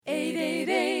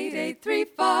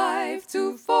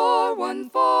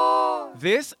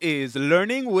This is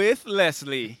Learning with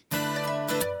Leslie.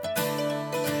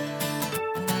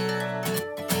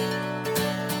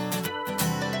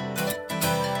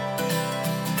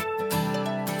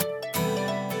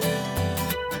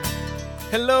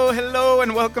 Hello,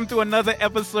 and welcome to another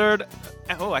episode.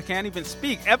 Oh, I can't even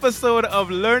speak. Episode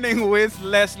of Learning with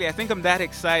Leslie. I think I'm that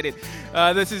excited.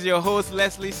 This is your host,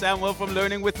 Leslie Samuel from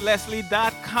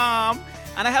learningwithleslie.com.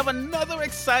 And I have another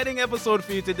exciting episode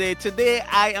for you today. Today,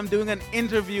 I am doing an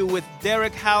interview with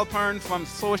Derek Halpern from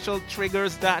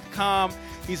socialtriggers.com.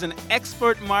 He's an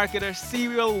expert marketer,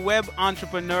 serial web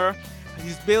entrepreneur.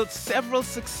 He's built several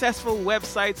successful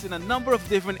websites in a number of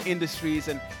different industries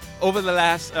and over the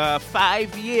last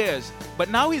 5 years. But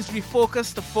now he's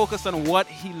refocused to focus on what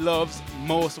he loves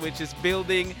most, which is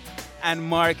building and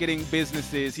marketing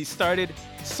businesses. He started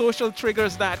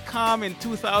socialtriggers.com in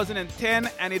 2010,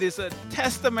 and it is a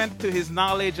testament to his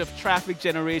knowledge of traffic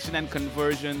generation and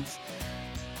conversions.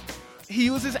 He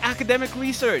uses academic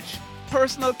research,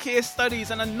 personal case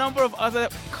studies, and a number of other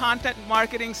content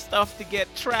marketing stuff to get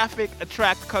traffic,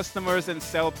 attract customers, and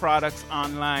sell products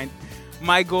online.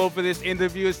 My goal for this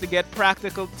interview is to get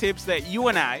practical tips that you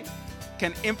and I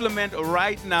can implement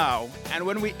right now. And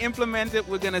when we implement it,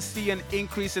 we're going to see an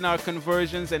increase in our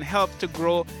conversions and help to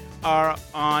grow our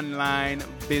online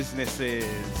businesses.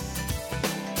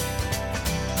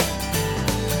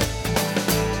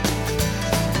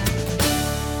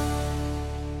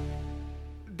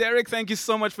 Derek, thank you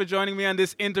so much for joining me on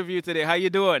this interview today. How you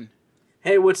doing?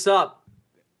 Hey, what's up?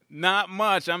 Not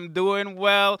much. I'm doing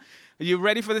well. Are you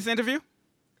ready for this interview?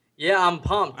 Yeah, I'm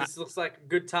pumped. This looks like a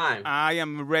good time. I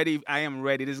am ready.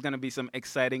 This is going to be some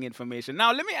exciting information.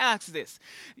 Now, let me ask this.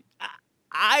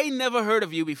 I never heard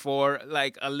of you before,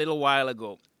 like a little while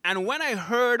ago. And when I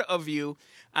heard of you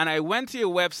and I went to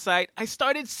your website, I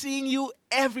started seeing you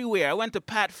everywhere. I went to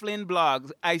Pat Flynn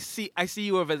blogs. I see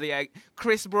you over there.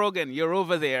 Chris Brogan, you're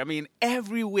over there. I mean,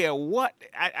 everywhere.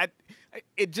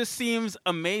 It just seems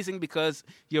amazing because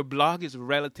your blog is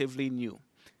relatively new.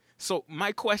 So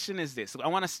my question is this. I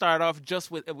want to start off just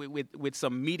with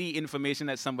some meaty information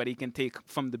that somebody can take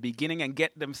from the beginning and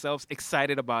get themselves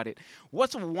excited about it.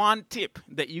 What's one tip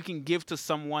that you can give to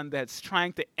someone that's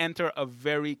trying to enter a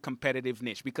very competitive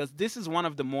niche? Because this is one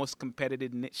of the most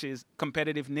competitive niches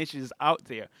out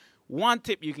there. One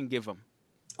tip you can give them.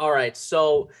 All right.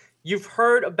 So you've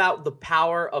heard about the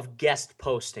power of guest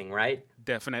posting, right?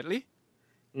 Definitely.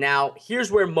 Now,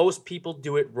 here's where most people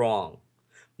do it wrong.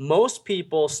 Most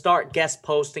people start guest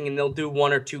posting and they'll do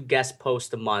 1 or 2 guest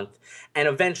posts a month, and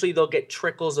eventually they'll get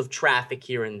trickles of traffic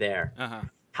here and there.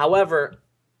 However,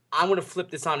 I'm going to flip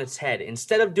this on its head.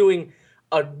 Instead of doing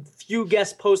a few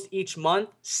guest posts each month,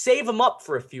 save them up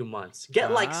for a few months.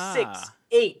 Get like 6,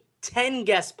 8, 10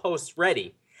 guest posts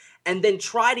ready, and then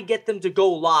try to get them to go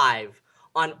live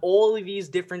on all of these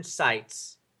different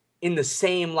sites in the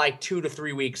same 2 to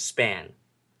 3 week span.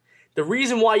 The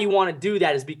reason why you want to do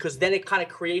that is because then it kind of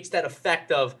creates that effect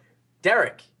of,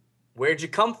 Derek, where'd you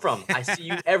come from? I see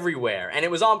you everywhere. And it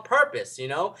was on purpose, you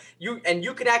know? You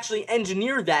could actually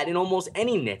engineer that in almost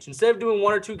any niche. Instead of doing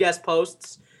 1 or 2 guest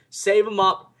posts, save them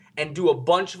up and do a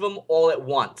bunch of them all at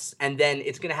once. And then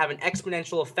it's going to have an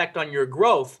exponential effect on your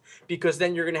growth, because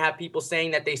then you're going to have people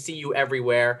saying that they see you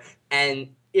everywhere.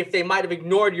 And if they might have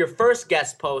ignored your first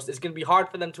guest post, it's going to be hard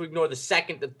for them to ignore the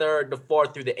second, the third, the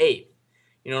fourth, through the 8th.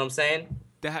 You know what I'm saying?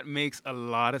 That makes a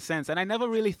lot of sense. And I never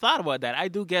really thought about that. I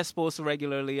do guest posts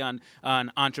regularly on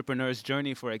Entrepreneur's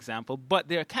Journey, for example, but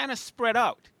they're kind of spread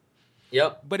out.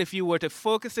 Yep. But if you were to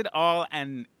focus it all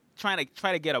and try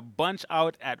to get a bunch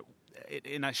out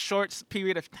in a short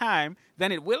period of time,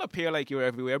 then it will appear like you're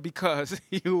everywhere because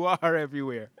you are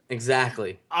everywhere.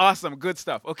 Exactly. Awesome. Good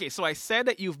stuff. Okay, so I said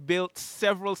that you've built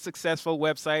several successful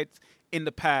websites in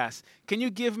the past. Can you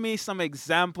give me some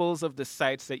examples of the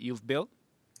sites that you've built?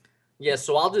 Yeah,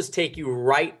 so I'll just take you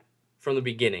right from the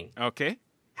beginning. Okay.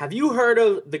 Have you heard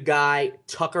of the guy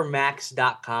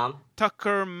TuckerMax.com?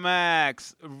 Tucker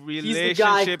Max,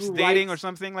 relationships, dating, or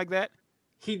something like that?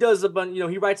 He does a bunch,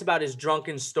 he writes about his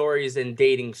drunken stories and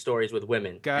dating stories with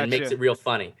women. Gotcha. And makes it real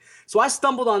funny. So I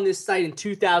stumbled on this site in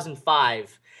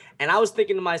 2005, and I was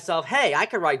thinking to myself, hey, I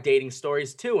could write dating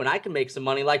stories too, and I can make some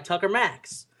money like Tucker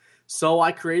Max. So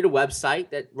I created a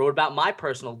website that wrote about my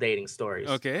personal dating stories.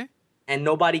 Okay. And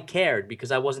nobody cared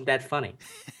because I wasn't that funny.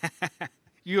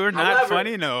 You're not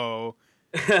funny? No.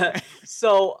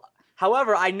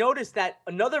 However, I noticed that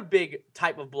another big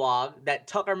type of blog that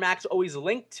Tucker Max always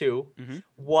linked to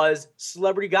was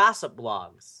celebrity gossip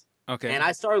blogs. Okay. And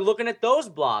I started looking at those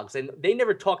blogs, and they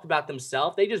never talked about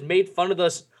themselves. They just made fun of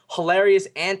the hilarious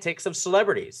antics of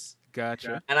celebrities.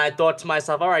 Gotcha. And I thought to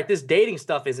myself, all right, this dating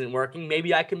stuff isn't working.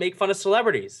 Maybe I can make fun of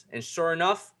celebrities. And sure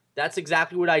enough, that's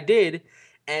exactly what I did.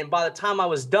 And by the time I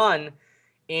was done,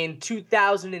 in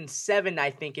 2007, I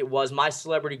think it was, my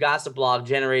celebrity gossip blog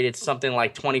generated something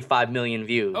like 25 million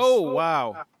views. Oh,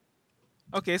 wow.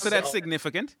 Okay, so that's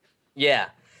significant. Yeah.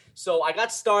 So I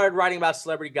got started writing about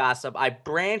celebrity gossip. I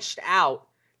branched out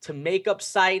to makeup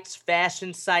sites,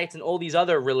 fashion sites, and all these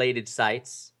other related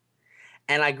sites.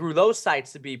 And I grew those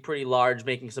sites to be pretty large,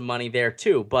 making some money there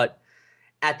too. But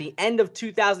at the end of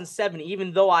 2007,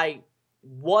 even though I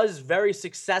was very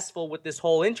successful with this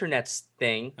whole internet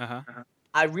thing,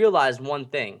 I realized one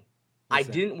thing. I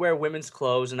didn't wear women's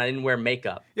clothes and I didn't wear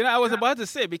makeup. You know, I was about to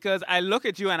say, because I look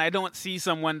at you and I don't see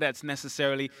someone that's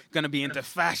necessarily going to be into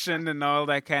fashion and all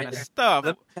that kind of stuff.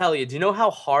 Let me tell you, do you know how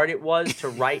hard it was to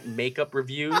write makeup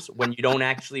reviews when you don't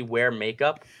actually wear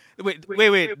makeup?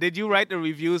 Wait. Did you write the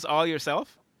reviews all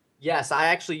yourself? Yes, I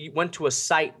actually went to a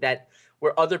site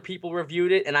where other people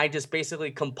reviewed it, and I just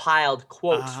basically compiled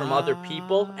quotes from other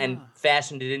people and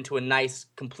fashioned it into a nice,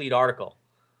 complete article.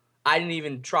 I didn't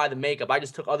even try the makeup. I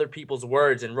just took other people's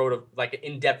words and wrote an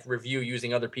in-depth review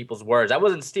using other people's words. I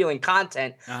wasn't stealing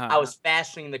content. I was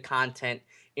fashioning the content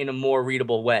in a more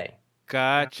readable way.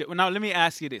 Gotcha. Well, now, let me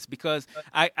ask you this, because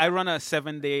I run a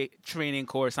 7-day training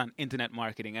course on internet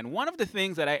marketing. And one of the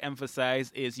things that I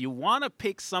emphasize is you want to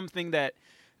pick something that,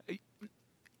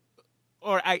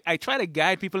 or I try to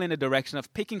guide people in the direction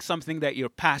of picking something that you're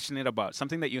passionate about,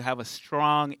 something that you have a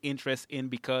strong interest in,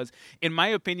 because in my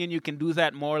opinion, you can do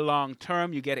that more long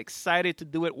term. You get excited to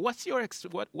do it. What's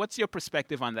your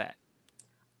perspective on that?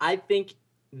 I think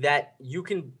that you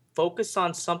can focus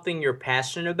on something you're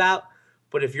passionate about,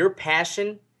 but if your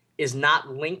passion is not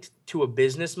linked to a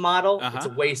business model, it's a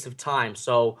waste of time.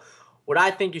 So what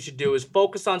I think you should do is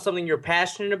focus on something you're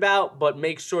passionate about, but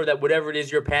make sure that whatever it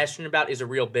is you're passionate about is a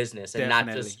real business and not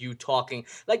just you talking.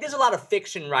 Like, there's a lot of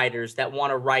fiction writers that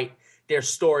want to write their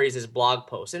stories as blog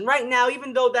posts. And right now,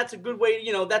 even though that's a good way,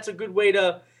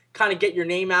 to kind of get your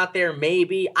name out there,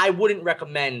 maybe, I wouldn't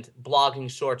recommend blogging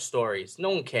short stories. No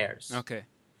one cares. Okay.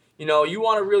 You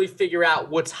want to really figure out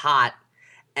what's hot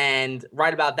and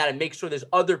write about that and make sure there's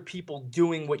other people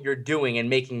doing what you're doing and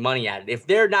making money at it. If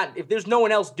there's no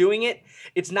one else doing it,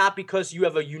 it's not because you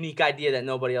have a unique idea that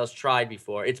nobody else tried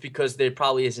before. It's because there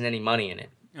probably isn't any money in it.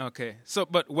 Okay. So,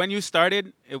 but when you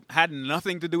started, it had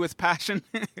nothing to do with passion?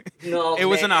 No, it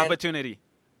was an opportunity.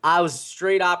 I was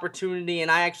straight opportunity, and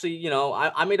I actually,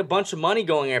 I made a bunch of money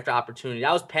going after opportunity.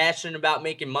 I was passionate about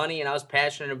making money, and I was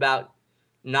passionate about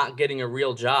not getting a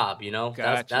real job,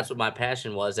 Gotcha. That's what my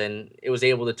passion was, and it was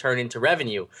able to turn into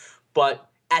revenue. But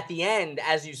at the end,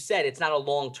 as you said, it's not a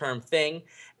long-term thing.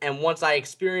 And once I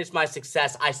experienced my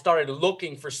success, I started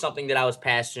looking for something that I was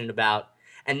passionate about.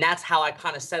 And that's how I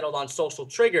kind of settled on Social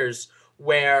Triggers,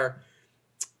 where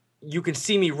you can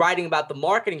see me writing about the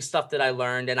marketing stuff that I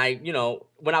learned. And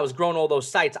when I was growing all those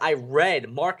sites, I read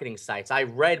marketing sites. I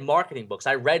read marketing books.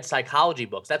 I read psychology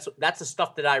books. That's the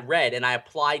stuff that I read, and I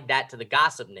applied that to the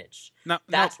gossip niche.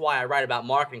 That's why I write about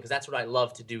marketing, because that's what I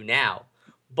love to do now.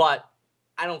 But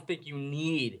I don't think you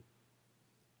need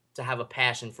to have a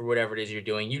passion for whatever it is you're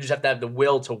doing. You just have to have the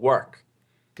will to work.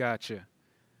 Gotcha.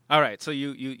 All right, so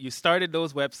you started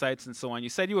those websites and so on. You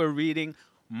said you were reading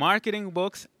marketing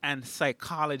books and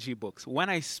psychology books. When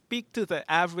I speak to the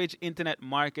average internet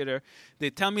marketer, they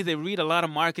tell me they read a lot of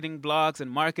marketing blogs and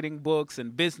marketing books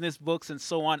and business books and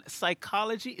so on.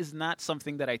 Psychology is not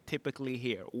something that I typically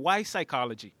hear. Why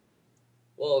psychology?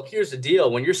 Well, here's the deal.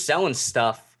 When you're selling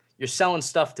stuff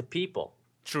to people.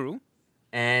 True.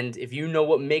 And if you know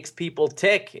what makes people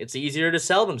tick, it's easier to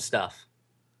sell them stuff.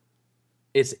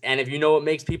 And if you know what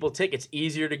makes people tick, it's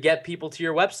easier to get people to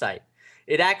your website.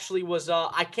 It actually was,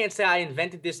 I can't say I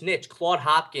invented this niche. Claude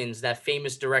Hopkins, that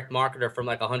famous direct marketer from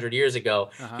like 100 years ago,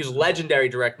 he was a legendary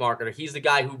direct marketer. He's the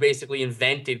guy who basically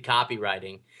invented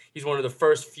copywriting. He's one of the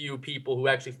first few people who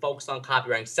actually focused on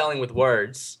copywriting, selling with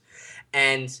words.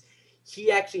 And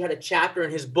he actually had a chapter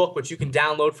in his book, which you can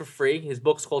download for free. His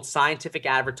book's called Scientific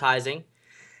Advertising.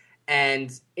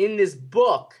 And in this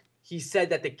book, he said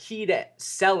that the key to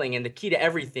selling and the key to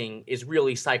everything is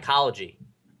really psychology.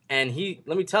 And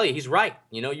let me tell you, he's right.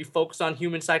 You focus on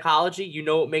human psychology. You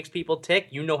know what makes people tick.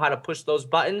 You know how to push those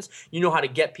buttons. You know how to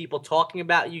get people talking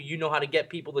about you. You know how to get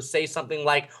people to say something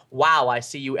like, wow, I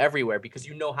see you everywhere, because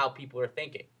you know how people are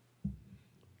thinking.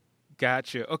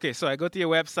 Gotcha. Okay, so I go to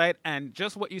your website, and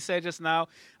just what you said just now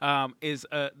is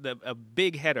a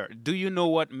big header. Do you know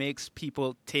what makes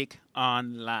people tick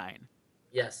online?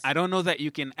 Yes. I don't know that you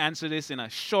can answer this in a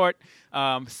short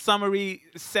summary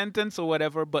sentence or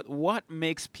whatever, but what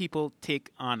makes people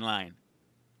tick online?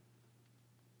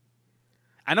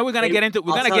 I know we're gonna get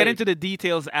into the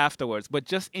details afterwards, but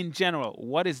just in general,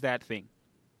 what is that thing?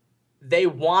 They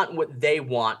want what they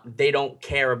want. They don't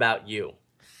care about you.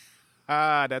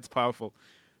 Ah, that's powerful.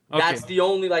 Okay. That's the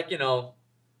only, I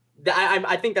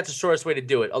think that's the shortest way to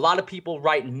do it. A lot of people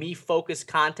write me-focused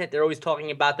content. They're always talking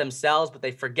about themselves, but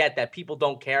they forget that people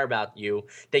don't care about you.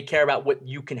 They care about what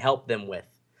you can help them with.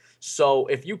 So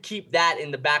if you keep that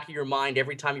in the back of your mind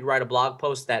every time you write a blog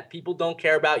post, that people don't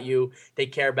care about you, they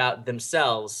care about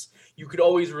themselves, you could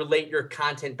always relate your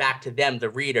content back to them, the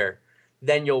reader.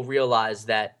 Then you'll realize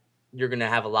that you're going to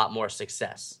have a lot more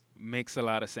success. Makes a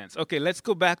lot of sense. Okay, let's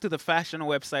go back to the fashion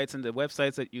websites and the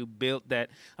websites that you built that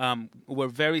were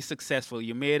very successful.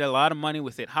 You made a lot of money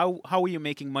with it. How were you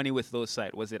making money with those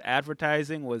sites? Was it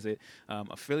advertising? Was it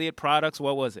affiliate products?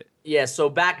 What was it? Yeah, so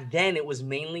back then it was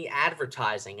mainly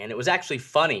advertising, and it was actually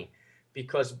funny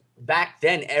because back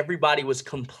then everybody was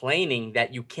complaining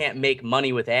that you can't make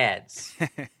money with ads.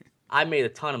 I made a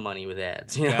ton of money with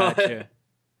ads. Gotcha. Okay.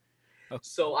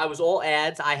 So I was all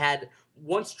ads.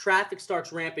 Once traffic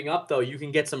starts ramping up, though, you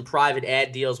can get some private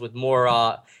ad deals with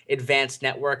more advanced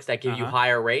networks that give you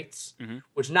higher rates,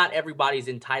 which not everybody's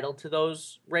entitled to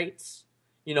those rates.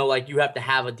 You have to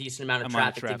have a decent amount of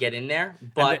traffic to get in there.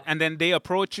 But and then they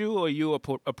approach you, or you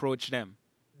approach them?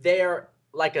 They're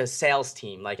like a sales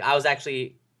team. Like I was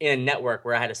actually in a network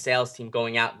where I had a sales team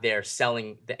going out there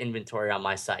selling the inventory on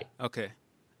my site. Okay.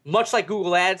 Much like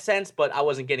Google AdSense, but I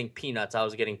wasn't getting peanuts. I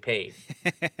was getting paid.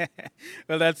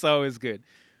 Well, that's always good.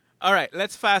 All right,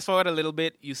 let's fast forward a little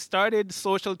bit. You started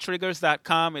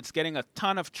socialtriggers.com. It's getting a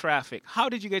ton of traffic. How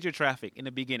did you get your traffic in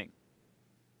the beginning?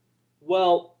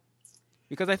 Well,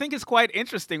 because I think it's quite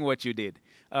interesting what you did.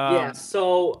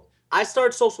 So I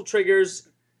started Social Triggers.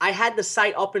 I had the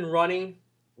site up and running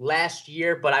last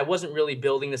year, but I wasn't really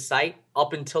building the site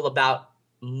up until about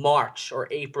March or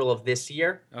April of this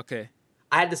year. Okay.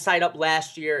 I had the site up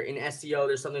last year. In SEO,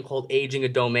 there's something called aging a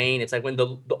domain. It's like when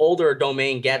the older a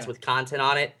domain gets with content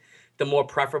on it, the more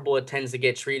preferable it tends to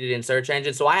get treated in search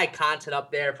engines. So I had content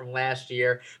up there from last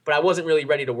year, but I wasn't really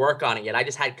ready to work on it yet. I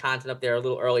just had content up there a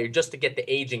little earlier just to get the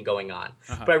aging going on.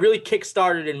 But I really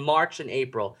kickstarted in March and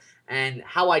April. And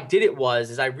how I did it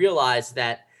is I realized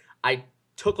that I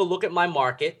took a look at my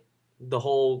market, the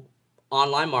whole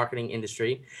online marketing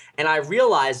industry, and I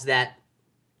realized that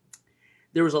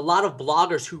there was a lot of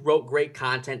bloggers who wrote great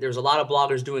content. There was a lot of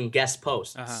bloggers doing guest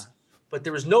posts. But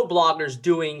there was no bloggers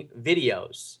doing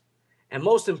videos. And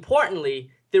most importantly,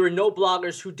 there were no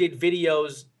bloggers who did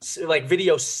videos, like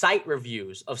video site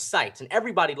reviews of sites. And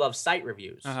everybody loves site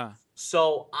reviews.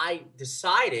 So I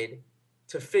decided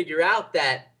to figure out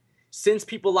that since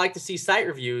people like to see site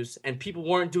reviews and people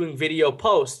weren't doing video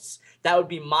posts, that would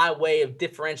be my way of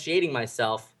differentiating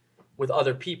myself with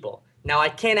other people. Now, I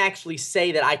can't actually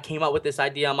say that I came up with this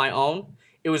idea on my own.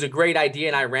 It was a great idea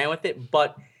and I ran with it,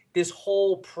 but this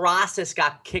whole process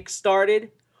got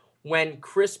kickstarted when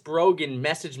Chris Brogan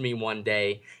messaged me one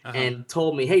day and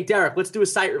told me, hey, Derek, let's do a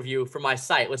site review for my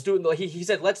site. Let's do it. He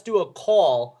said, let's do a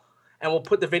call and we'll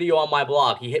put the video on my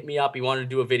blog. He hit me up. He wanted to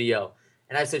do a video.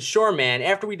 And I said, sure, man.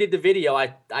 After we did the video,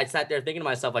 I sat there thinking to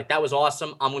myself, like, that was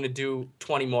awesome. I'm going to do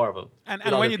 20 more of them.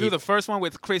 And when you do the first one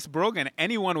with Chris Brogan,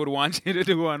 anyone would want you to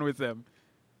do one with them.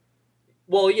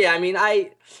 Well, yeah, I mean, I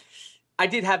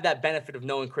did have that benefit of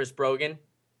knowing Chris Brogan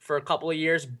for a couple of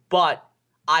years, but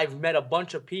I've met a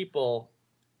bunch of people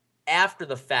after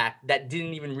the fact that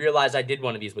didn't even realize I did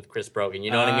one of these with Chris Brogan.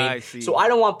 You know what I mean? I see. So I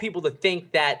don't want people to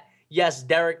think that, yes,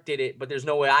 Derek did it, but there's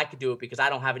no way I could do it because I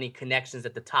don't have any connections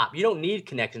at the top. You don't need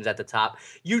connections at the top.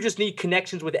 You just need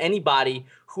connections with anybody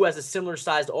who has a similar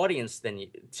sized audience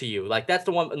to you. Like that's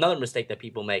another mistake that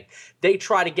people make. They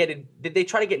try to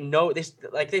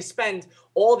they spend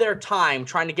all their time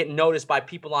trying to get noticed by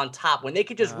people on top when they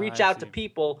could just reach out to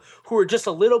people who are just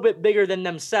a little bit bigger than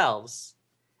themselves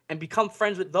and become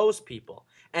friends with those people.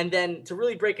 And then to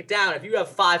really break it down, if you have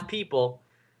 5 people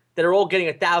that are all getting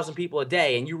 1,000 people a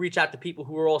day, and you reach out to people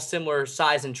who are all similar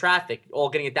size in traffic, all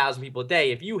getting 1,000 people a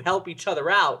day, if you help each other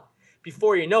out,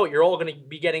 before you know it, you're all going to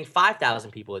be getting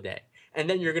 5,000 people a day. And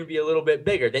then you're going to be a little bit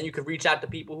bigger. Then you could reach out to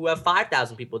people who have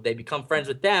 5,000 people a day, become friends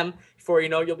with them. Before you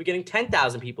know it, you'll be getting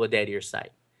 10,000 people a day to your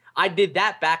site. I did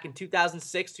that back in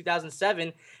 2006,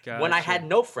 2007, when I had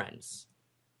no friends.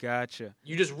 Gotcha.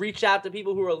 You just reach out to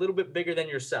people who are a little bit bigger than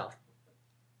yourself.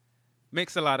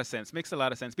 Makes a lot of sense.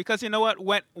 Because you know what?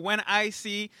 When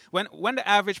the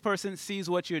average person sees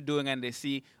what you're doing and they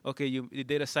see, okay, you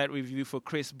did a site review for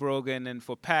Chris Brogan and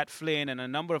for Pat Flynn and a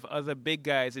number of other big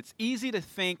guys, it's easy to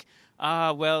think,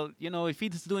 well, you know, if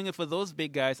he's doing it for those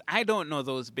big guys, I don't know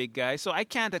those big guys, so I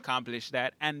can't accomplish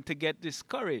that, and to get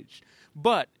discouraged.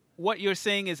 But what you're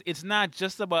saying is it's not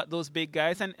just about those big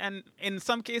guys, and in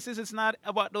some cases it's not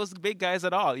about those big guys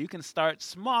at all. You can start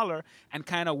smaller and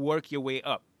kind of work your way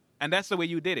up, and that's the way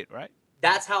you did it, right?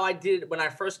 That's how I did it when I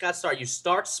first got started. You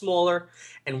start smaller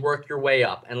and work your way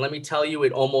up. And let me tell you,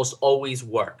 it almost always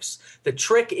works. The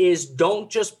trick is don't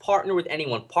just partner with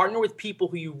anyone. Partner with people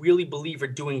who you really believe are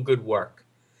doing good work.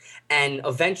 And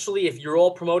eventually, if you're all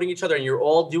promoting each other and you're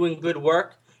all doing good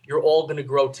work, you're all going to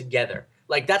grow together.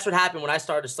 Like, that's what happened when I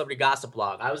started a celebrity gossip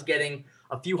blog. I was getting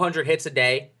a few hundred hits a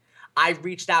day. I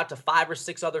reached out to 5 or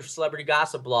 6 other celebrity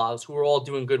gossip blogs who were all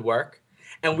doing good work.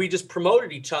 And we just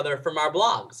promoted each other from our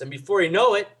blogs. And before you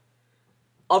know it,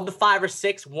 of the 5 or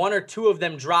 6, 1 or 2 of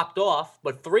them dropped off.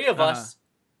 But 3 of us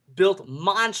built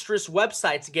monstrous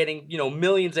websites getting,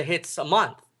 millions of hits a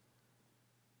month.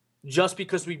 Just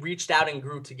because we reached out and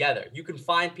grew together. You can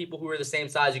find people who are the same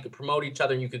size. You could promote each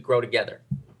other and you could grow together.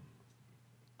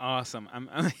 Awesome.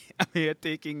 I'm here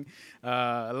taking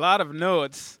a lot of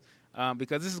notes.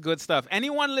 Because this is good stuff.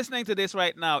 Anyone listening to this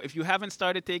right now, if you haven't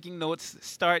started taking notes,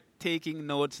 start taking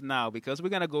notes now, because we're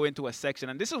going to go into a section.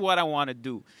 And this is what I want to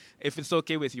do, if it's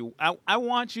okay with you. I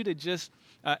want you to just,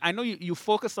 I know you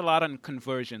focus a lot on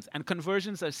conversions, and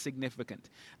conversions are significant.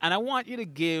 And I want you to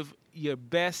give your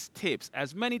best tips,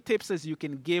 as many tips as you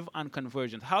can give on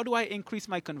conversions. How do I increase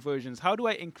my conversions? How do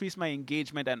I increase my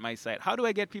engagement at my site? How do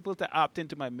I get people to opt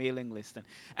into my mailing list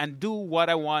and do what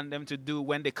I want them to do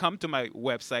when they come to my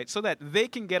website, so that they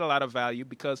can get a lot of value?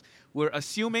 Because we're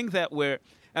assuming that we're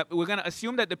going to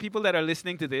assume that the people that are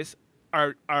listening to this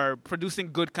are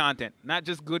producing good content, not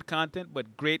just good content,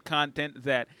 but great content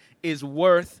that is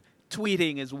worth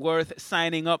tweeting, is worth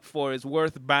signing up for, is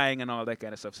worth buying, and all that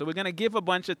kind of stuff. So we're going to give a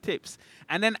bunch of tips.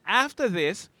 And then after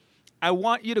this, I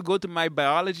want you to go to my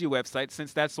biology website,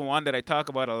 since that's the one that I talk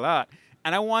about a lot,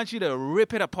 and I want you to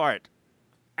rip it apart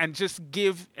and just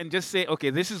say, okay,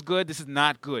 this is good, this is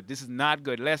not good, this is not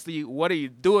good. Leslie, what are you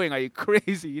doing? Are you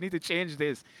crazy? You need to change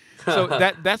this. So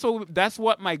that's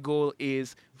what my goal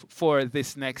is for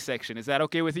this next section. Is that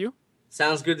okay with you?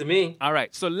 Sounds good to me. All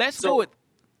right, so let's go with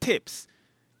tips.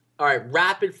 All right,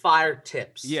 rapid fire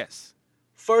tips. Yes.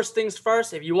 First things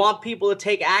first, if you want people to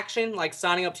take action, like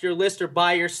signing up to your list or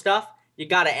buy your stuff, you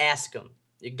got to ask them.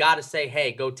 You got to say,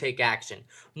 hey, go take action.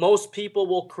 Most people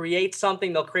will create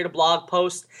something, they'll create a blog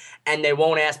post, and they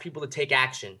won't ask people to take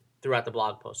action throughout the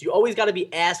blog post. You always got to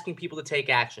be asking people to take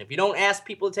action. If you don't ask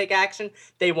people to take action,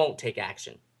 they won't take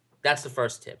action. That's the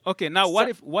first tip. Okay, now what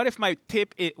if my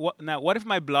tip is, what if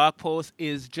my blog post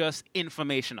is just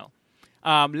informational?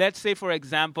 Let's say, for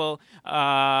example,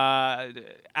 I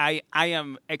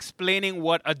am explaining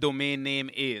what a domain name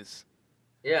is.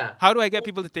 Yeah. How do I get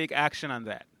people to take action on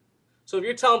that? So if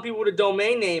you're telling people what a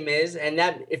domain name is, and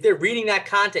that if they're reading that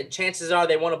content, chances are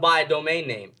they want to buy a domain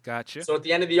name. Gotcha. So at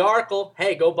the end of the article,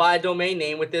 hey, go buy a domain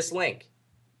name with this link.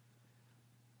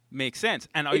 Makes sense.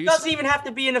 And it doesn't even have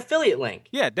to be an affiliate link.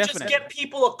 Yeah, definitely. Just get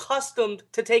people accustomed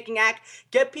to taking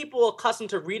get people accustomed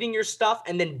to reading your stuff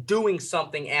and then doing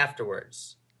something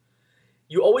afterwards.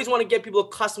 You always want to get people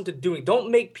accustomed to doing.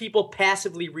 Don't make people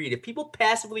passively read. If people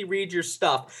passively read your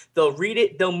stuff, they'll read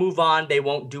it, they'll move on, they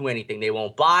won't do anything. They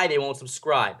won't buy, they won't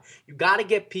subscribe. You got to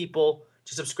get people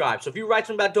to subscribe. So if you write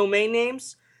something about domain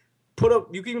names,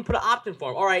 you can even put an opt-in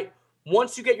form. All right,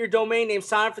 once you get your domain name,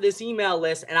 sign up for this email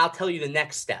list, and I'll tell you the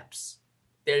next steps.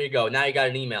 There you go. Now you got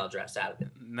an email address out of it.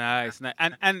 Nice.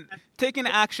 And taking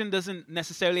action doesn't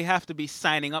necessarily have to be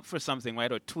signing up for something,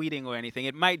 right, or tweeting or anything.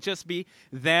 It might just be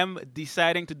them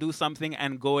deciding to do something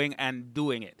and going and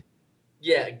doing it.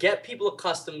 Yeah, get people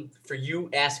accustomed for you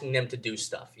asking them to do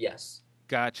stuff. Yes.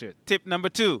 Gotcha. Tip number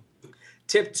 2.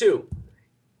 Tip 2.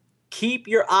 Keep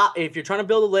if you're trying to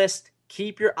build a list,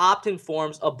 keep your opt-in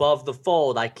forms above the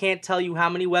fold. I can't tell you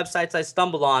how many websites I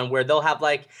stumble on where they'll have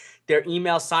their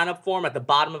email sign-up form at the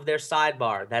bottom of their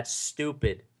sidebar. That's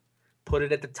stupid. Put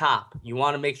it at the top. You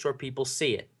want to make sure people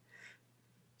see it.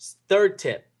 Third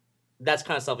tip. That's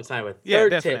kind of self-explanatory. Yeah,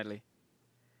 definitely. Tip.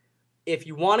 If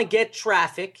you want to get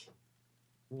traffic,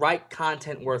 write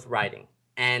content worth writing.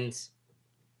 And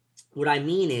what I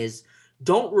mean is,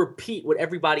 don't repeat what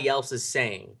everybody else is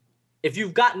saying. If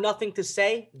you've got nothing to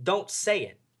say, don't say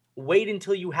it. Wait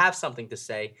until you have something to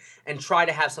say and try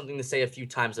to have something to say a few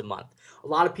times a month. A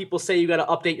lot of people say you got to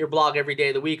update your blog every day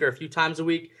of the week or a few times a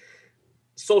week.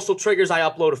 Social triggers, I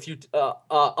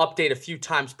update a few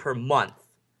times per month.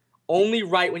 Only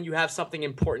write when you have something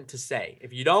important to say.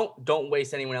 If you don't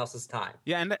waste anyone else's time.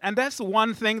 Yeah, and that's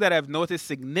one thing that I've noticed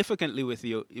significantly with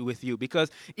you,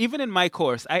 because even in my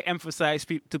course, I emphasize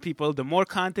to people, the more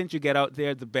content you get out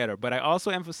there, the better. But I also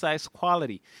emphasize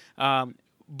quality.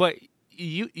 But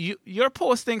you're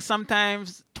posting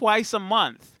sometimes twice a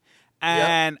month.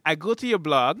 And I go to your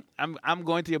blog. I'm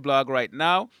going to your blog right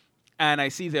now, and I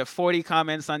see there are 40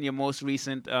 comments on your most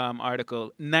recent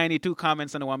article, 92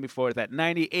 comments on the one before that,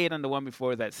 98 on the one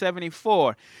before that,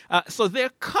 74. So they're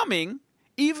coming,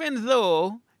 even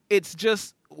though it's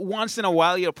just once in a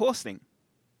while you're posting.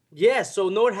 Yeah, so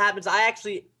know what happens?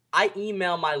 I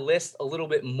email my list a little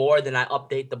bit more than I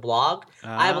update the blog.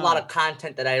 I have a lot of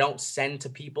content that I don't send to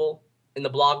people in the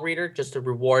blog reader just to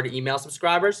reward email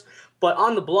subscribers. But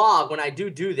on the blog, when I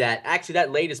do that, actually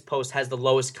that latest post has the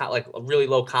lowest, a really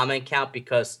low comment count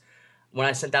because when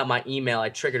I sent out my email, I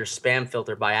triggered a spam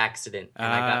filter by accident and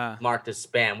I got marked as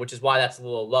spam, which is why that's a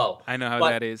little low. I know how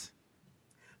that is.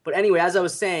 But anyway, as I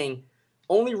was saying,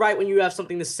 only write when you have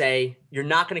something to say. You're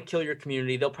not going to kill your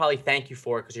community. They'll probably thank you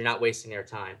for it because you're not wasting their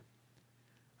time.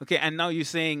 Okay, and now you're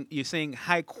saying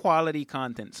high quality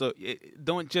content. So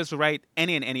don't just write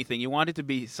any and anything. You want it to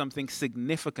be something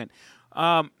significant.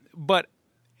 But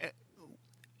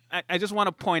I just want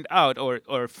to point out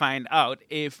or find out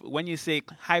if when you say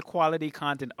high quality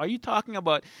content, are you talking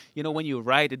about, when you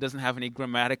write, it doesn't have any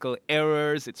grammatical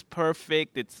errors, it's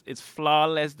perfect, it's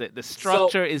flawless, the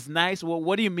structure is nice? Well,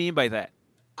 what do you mean by that?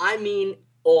 I mean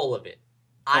all of it.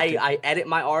 Okay. I edit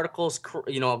my articles,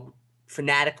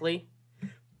 fanatically.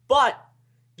 But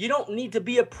you don't need to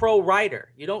be a pro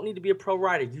writer.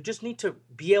 You just need to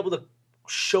be able to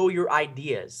show your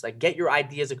ideas, get your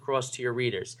ideas across to your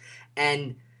readers.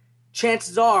 And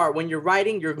chances are when you're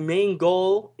writing, your main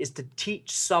goal is to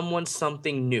teach someone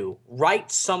something new.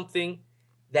 Write something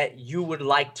that you would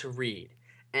like to read.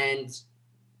 And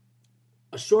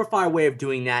a surefire way of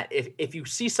doing that, if you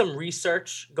see some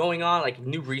research going on, like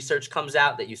new research comes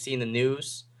out that you see in the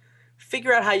news,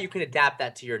 figure out how you can adapt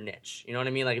that to your niche. You know what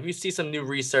I mean? Like if you see some new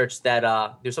research that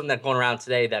there's something that's going around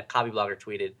today that Copyblogger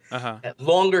tweeted, that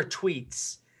longer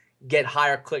tweets get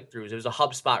higher click-throughs. It was a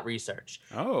HubSpot research.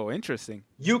 Oh, interesting.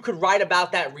 You could write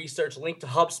about that research, link to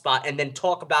HubSpot, and then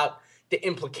talk about the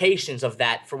implications of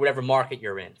that for whatever market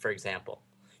you're in, for example.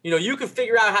 You can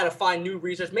figure out how to find new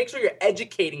research. Make sure you're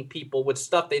educating people with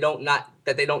stuff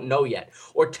that they don't know yet.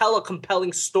 Or tell a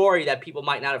compelling story that people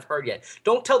might not have heard yet.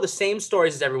 Don't tell the same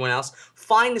stories as everyone else.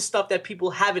 Find the stuff that people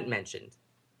haven't mentioned.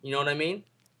 You know what I mean?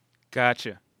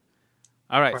 Gotcha.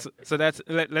 All right. So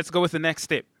let's go with the next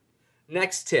tip.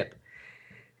 Next tip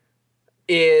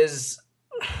is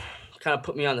kind of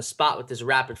put me on the spot with this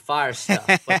rapid fire stuff.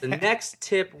 But the next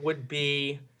tip would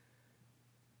be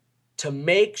to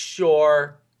make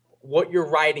sure what you're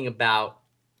writing about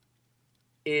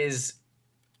is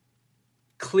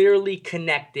clearly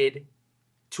connected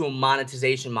to a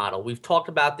monetization model. We've talked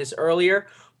about this earlier,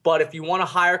 but if you want to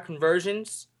hire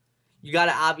conversions, you got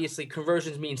to obviously,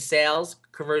 conversions mean sales,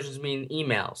 conversions mean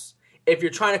emails. If you're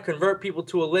trying to convert people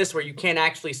to a list where you can't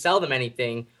actually sell them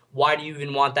anything, why do you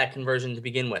even want that conversion to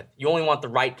begin with? You only want the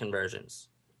right conversions.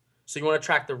 So you want to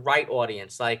attract the right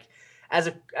audience. Like as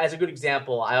a good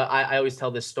example, I always tell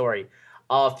this story.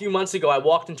 A few months ago, I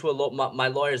walked into my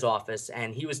lawyer's office,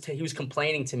 and he was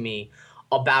complaining to me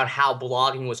about how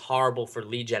blogging was horrible for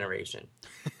lead generation.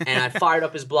 And I fired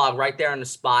up his blog right there on the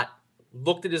spot,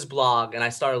 looked at his blog, and I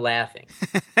started laughing.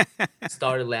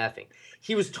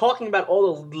 He was talking about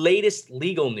all the latest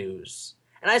legal news.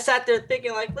 And I sat there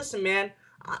thinking, listen, man,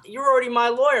 you're already my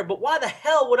lawyer, but why the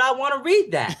hell would I want to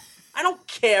read that? I don't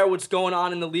care what's going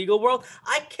on in the legal world.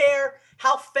 I care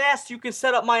how fast you can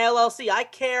set up my LLC. I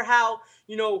care how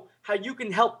you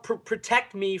can help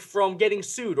protect me from getting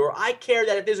sued. Or I care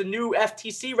that if there's a new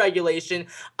FTC regulation,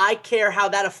 I care how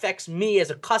that affects me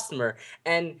as a customer.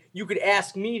 And you could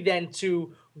ask me then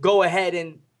to go ahead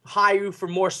and hire you for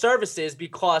more services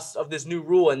because of this new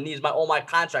rule and all my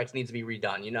contracts need to be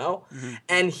redone, Mm-hmm.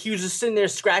 And he was just sitting there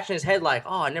scratching his head like,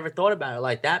 oh, I never thought about it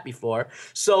like that before.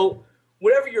 So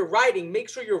whatever you're writing, make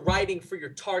sure you're writing for your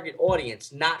target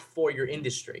audience, not for your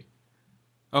industry.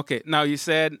 Okay. Now, you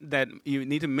said that you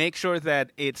need to make sure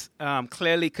that it's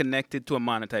clearly connected to a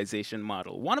monetization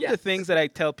model. One of the things that I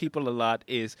tell people a lot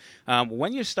is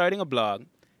when you're starting a blog,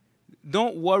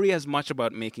 don't worry as much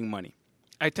about making money.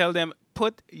 I tell them,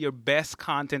 put your best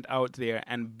content out there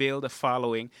and build a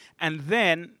following, and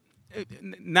then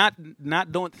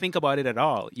don't think about it at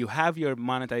all. You have your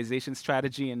monetization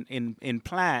strategy in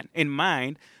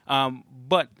mind,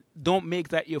 but don't make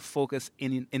that your focus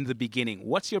in the beginning.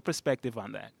 What's your perspective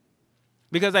on that?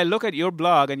 Because I look at your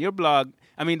blog, and your blog,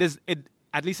 I mean,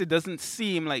 at least it doesn't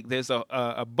seem like there's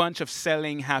a bunch of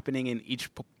selling happening in each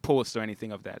post or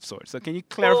anything of that sort. So can you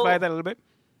clarify that a little bit?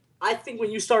 I think when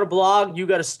you start a blog, you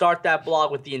got to start that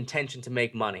blog with the intention to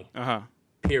make money. Uh-huh.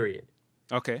 Period.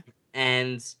 Okay.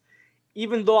 And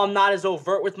even though I'm not as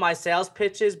overt with my sales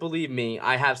pitches, believe me,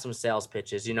 I have some sales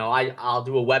pitches. I'll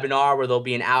do a webinar where there'll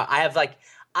be an hour. I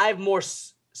have more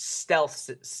stealth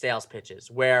sales pitches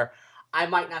where I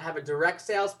might not have a direct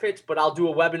sales pitch, but I'll do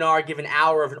a webinar, give an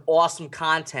hour of an awesome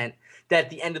content that at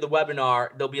the end of the webinar,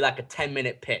 there'll be like a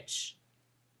 10-minute pitch.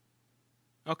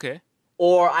 Okay.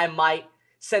 Or I might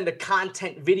send a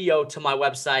content video to my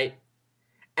website,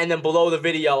 and then below the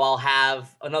video, I'll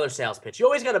have another sales pitch. You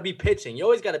always got to be pitching. You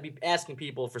always got to be asking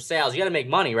people for sales. You got to make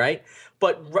money, right?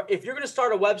 But if you're going to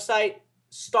start a website,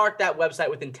 start that website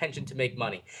with intention to make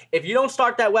money. If you don't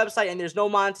start that website and there's no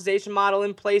monetization model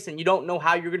in place and you don't know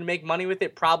how you're going to make money with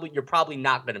it, you're probably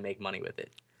not going to make money with it.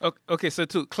 Okay, so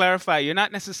to clarify, you're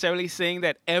not necessarily saying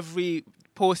that every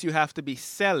post you have to be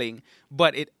selling,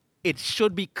 but it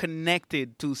should be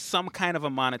connected to some kind of a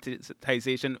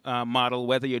monetization model,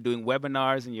 whether you're doing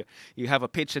webinars and you have a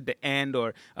pitch at the end,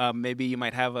 or maybe you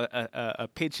might have a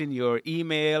pitch in your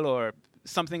email or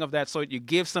something of that sort. You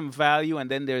give some value, and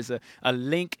then there's a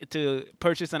link to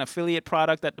purchase an affiliate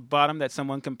product at the bottom that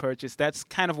someone can purchase. That's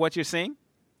kind of what you're saying?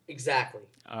 Exactly.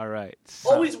 All right.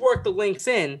 Always work the links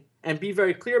in and be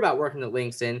very clear about working the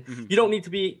links in. Mm-hmm. You don't need to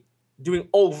be doing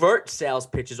overt sales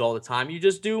pitches all the time. You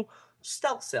just do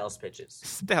stealth sales pitches.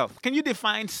 Stealth. Can you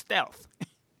define stealth?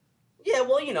 Yeah,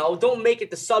 well, don't make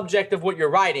it the subject of what you're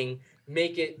writing.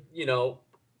 Make it,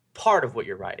 part of what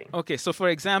you're writing. Okay, so for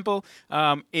example,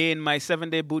 in my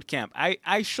 7-day boot camp,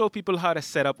 I show people how to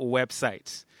set up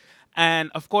websites.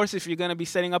 And of course, if you're going to be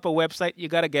setting up a website, you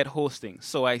got to get hosting.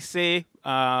 So I say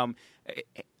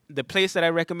the place that I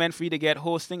recommend for you to get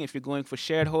hosting, if you're going for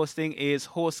shared hosting, is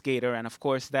HostGator. And of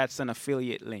course, that's an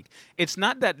affiliate link. It's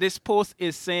not that this post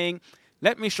is saying,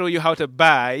 let me show you how to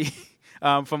buy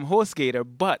from HostGator,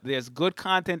 but there's good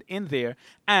content in there,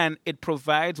 and it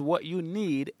provides what you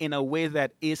need in a way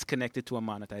that is connected to a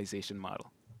monetization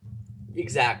model.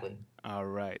 Exactly. All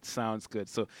right. Sounds good.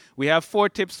 So we have 4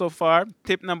 tips so far.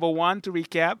 Tip number 1, to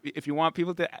recap, if you want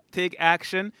people to take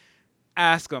action,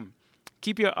 ask them.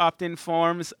 Keep your opt-in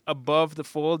forms above the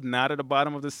fold, not at the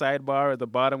bottom of the sidebar or the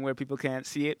bottom where people can't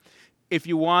see it. If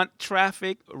you want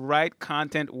traffic, write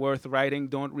content worth writing.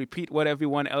 Don't repeat what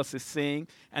everyone else is saying.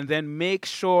 And then make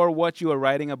sure what you are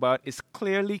writing about is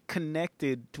clearly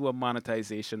connected to a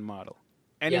monetization model.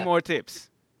 Any more tips?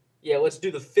 Yeah, let's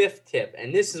do the 5th tip.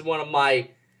 And this is one of my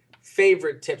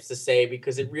favorite tips to say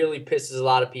because it really pisses a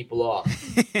lot of people off.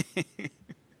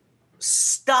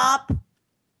 Stop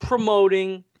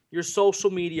promoting your social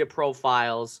media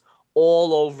profiles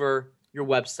all over your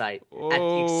website at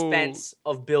the expense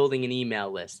of building an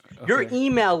email list. Okay. Your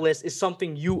email list is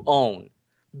something you own.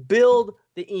 Build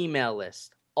the email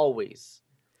list, always.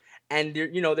 And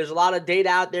there's a lot of data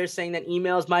out there saying that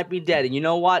emails might be dead. And you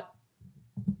know what?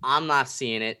 I'm not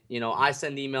seeing it. I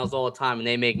send emails all the time and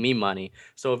they make me money.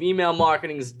 So if email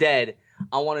marketing is dead,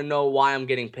 I want to know why I'm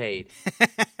getting paid.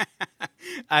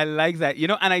 I like that.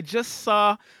 And I just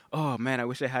saw, oh man, I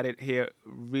wish I had it here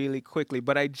really quickly,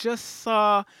 but I just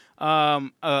saw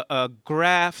a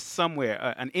graph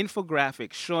somewhere, an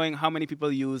infographic showing how many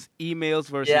people use emails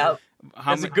versus... Yeah,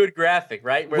 that's a good graphic,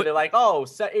 right? Where they're like,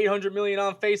 800 million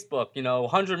on Facebook,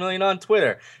 100 million on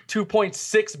Twitter,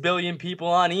 2.6 billion people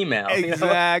on email.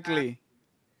 Exactly.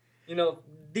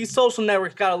 These social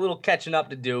networks got a little catching up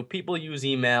to do. People use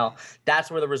email. That's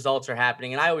where the results are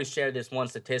happening. And I always share this one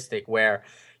statistic where,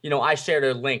 I shared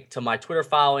a link to my Twitter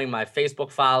following, my Facebook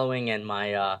following, and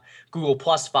my Google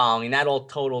Plus following. And that all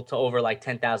totaled to over like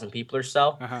 10,000 people or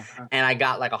so. Uh-huh. And I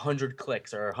got like 100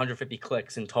 clicks or 150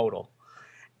 clicks in total.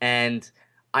 And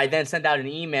I then sent out an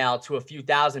email to a few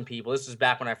thousand people. This was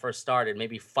back when I first started,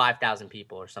 maybe 5,000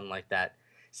 people or something like that.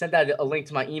 Sent out a link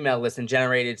to my email list and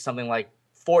generated something like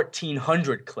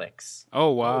 1,400 clicks. Oh,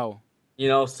 wow.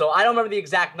 So I don't remember the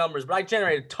exact numbers, but I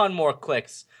generated a ton more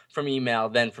clicks from email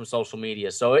than from social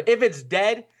media. So if it's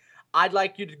dead, I'd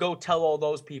like you to go tell all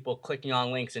those people clicking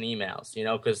on links and emails,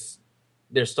 because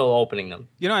they're still opening them.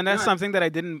 And that's something that I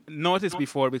didn't notice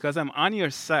before because I'm on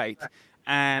your site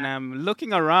and I'm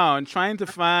looking around trying to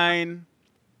find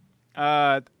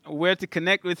where to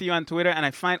connect with you on Twitter, and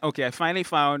I finally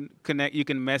found you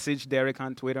can message Derek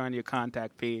on Twitter on your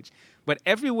contact page. But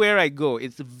everywhere I go,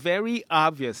 it's very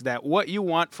obvious that what you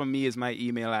want from me is my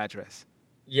email address.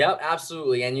 Yep,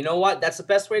 absolutely. And you know what? That's the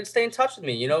best way to stay in touch with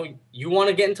me. You want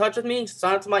to get in touch with me?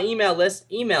 Sign up to my email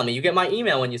list. Email me. You get my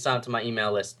email when you sign up to my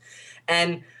email list.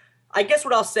 And I guess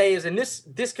what I'll say is, and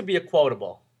this could be a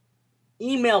quotable,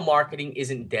 email marketing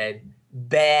isn't dead.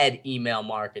 Bad email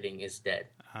marketing is dead.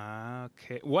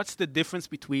 Okay. What's the difference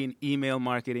between email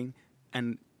marketing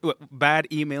and bad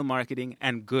email marketing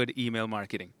and good email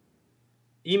marketing?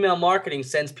 Email marketing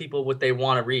sends people what they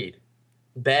want to read.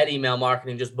 Bad email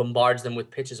marketing just bombards them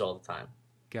with pitches all the time.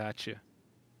 Gotcha.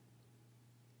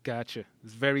 Gotcha.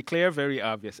 It's very clear, very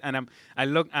obvious. And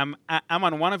I'm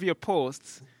on one of your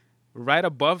posts. Right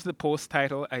above the post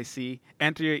title, I see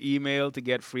enter your email to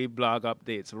get free blog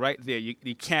updates. Right there,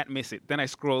 you can't miss it. Then I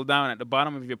scroll down at the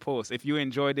bottom of your post. If you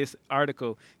enjoy this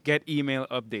article, get email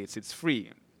updates. It's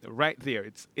free. Right there.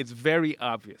 It's very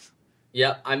obvious.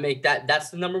 Yeah, I make that's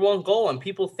the number one goal. And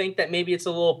people think that maybe it's a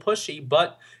little pushy,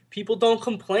 but people don't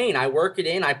complain. I work it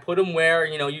in. I put them where,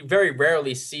 you very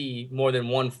rarely see more than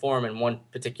one form in one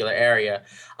particular area.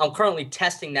 I'm currently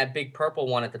testing that big purple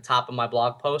one at the top of my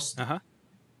blog post. Uh-huh.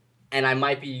 And I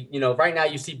might be, right now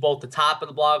you see both the top of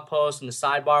the blog post and the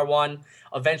sidebar one.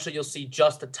 Eventually you'll see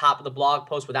just the top of the blog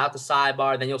post without the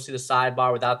sidebar. Then you'll see the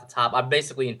sidebar without the top. I'm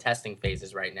basically in testing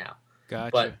phases right now.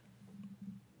 Gotcha. But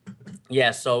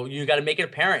yeah, so you got to make it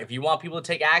apparent. If you want people to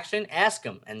take action, ask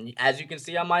them. And as you can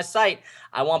see on my site,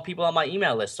 I want people on my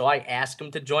email list. So I ask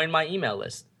them to join my email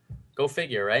list. Go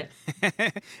figure, right?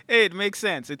 Hey, it makes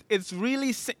sense. It's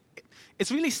really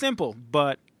simple,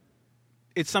 but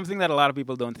it's something that a lot of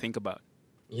people don't think about.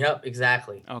 Yep,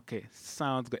 exactly. Okay,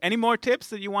 sounds good. Any more tips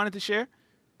that you wanted to share?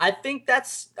 I think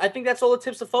that's all the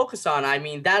tips to focus on. I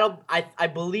mean, I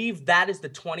believe that is the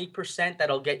 20%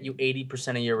 that'll get you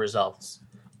 80% of your results.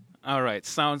 All right,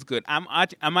 sounds good. I'm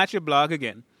at your blog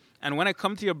again, and when I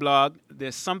come to your blog,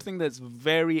 there's something that's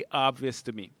very obvious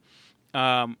to me.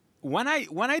 When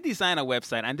I design a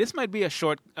website, and this might be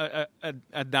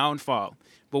a downfall,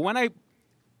 but when I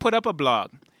put up a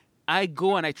blog, I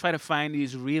go and I try to find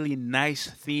these really nice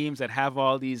themes that have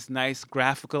all these nice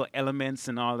graphical elements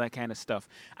and all that kind of stuff.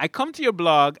 I come to your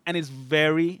blog and it's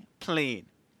very plain.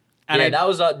 And that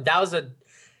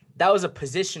was a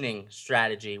positioning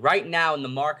strategy. Right now in the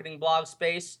marketing blog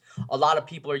space, a lot of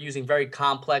people are using very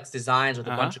complex designs with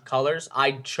a bunch of colors.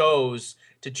 I chose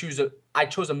a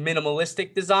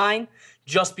minimalistic design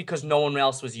just because no one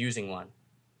else was using one.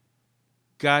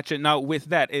 Gotcha. Now, with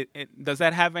that, does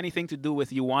that have anything to do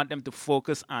with you want them to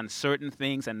focus on certain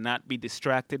things and not be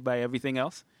distracted by everything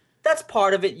else? That's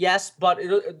part of it, yes. But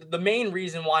the main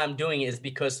reason why I'm doing it is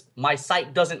because my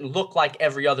site doesn't look like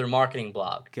every other marketing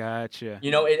blog. Gotcha.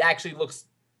 It actually looks,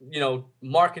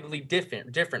 markedly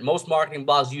different. Most marketing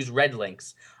blogs use red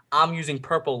links. I'm using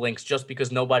purple links just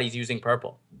because nobody's using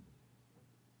purple.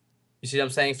 You see what I'm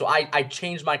saying? So I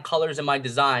changed my colors and my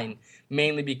design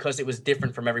mainly because it was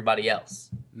different from everybody else.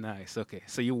 Nice. Okay.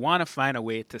 So you want to find a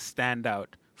way to stand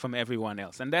out from everyone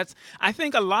else. And I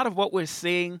think a lot of what we're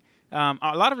saying, a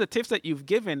lot of the tips that you've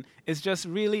given is just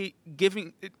really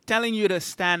telling you to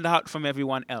stand out from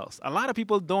everyone else. A lot of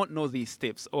people don't know these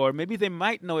tips, or maybe they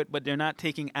might know it, but they're not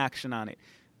taking action on it.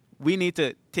 We need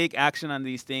to take action on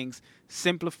these things,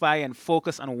 simplify and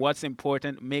focus on what's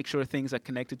important, make sure things are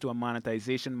connected to a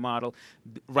monetization model,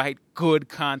 write good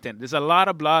content. There's a lot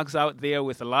of blogs out there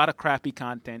with a lot of crappy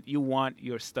content. You want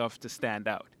your stuff to stand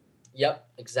out. Yep,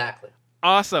 exactly.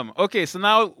 Awesome. Okay, so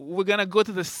now we're going to go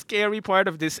to the scary part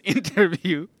of this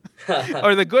interview,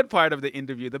 or the good part of the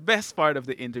interview, the best part of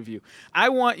the interview. I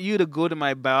want you to go to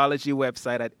my biology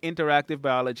website at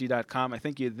interactivebiology.com. I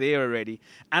think you're there already.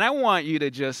 And I want you to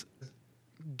just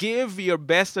give your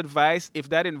best advice. If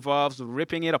that involves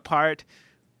ripping it apart,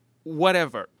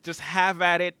 whatever. Just have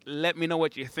at it. Let me know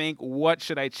what you think. What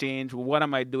should I change? What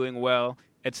am I doing well?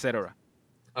 Etc.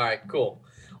 All right, cool.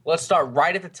 Let's start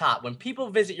right at the top. When people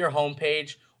visit your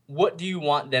homepage, what do you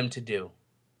want them to do?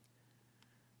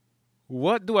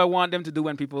 What do I want them to do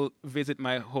when people visit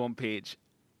my homepage?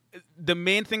 The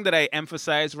main thing that I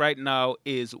emphasize right now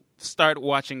is start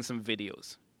watching some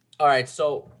videos. All right,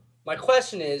 so my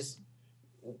question is,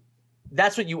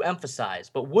 that's what you emphasize,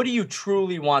 but what do you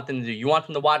truly want them to do? You want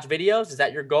them to watch videos? Is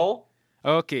that your goal?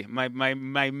 Okay, my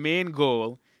main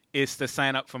goal is to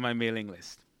sign up for my mailing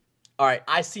list. All right,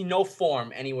 I see no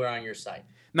form anywhere on your site.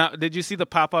 Now, did you see the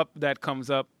pop-up that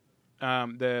comes up,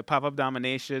 the pop-up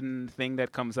domination thing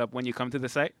that comes up when you come to the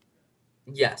site?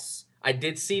 Yes, I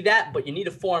did see that, but you need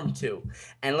a form too.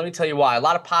 And let me tell you why. A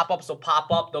lot of pop-ups will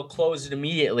pop up, they'll close it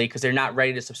immediately because they're not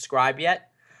ready to subscribe yet.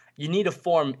 You need a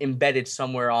form embedded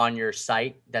somewhere on your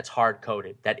site that's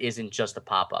hard-coded, that isn't just a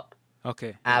pop-up.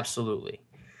 Okay. Absolutely.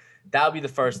 That would be the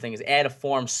first thing, is add a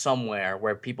form somewhere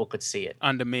where people could see it.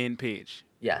 On the main page.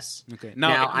 Yes. Okay.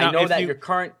 Now I know that your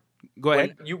current... Go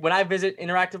ahead. When I visit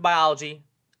Interactive Biology,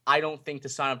 I don't think to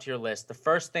sign up to your list. The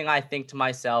first thing I think to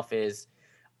myself is,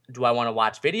 do I want to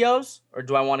watch videos or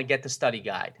do I want to get the study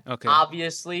guide? Okay.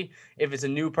 Obviously, if it's a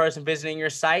new person visiting your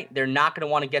site, they're not going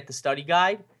to want to get the study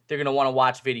guide. They're going to want to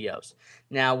watch videos.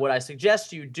 Now, what I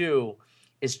suggest you do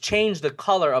is change the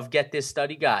color of Get This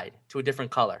Study Guide to a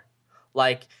different color.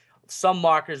 Like, some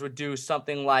marketers would do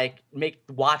something like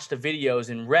watch the videos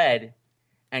in red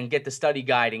and get the study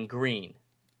guide in green.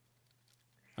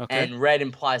 Okay. And red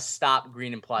implies stop,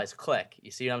 green implies click.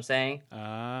 You see what I'm saying?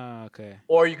 Ah, okay.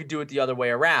 Or you could do it the other way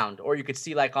around. Or you could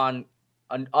see like on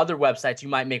other websites, you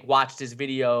might make watch this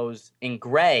videos in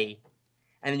gray,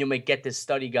 and then you'll make get this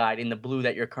study guide in the blue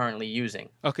that you're currently using.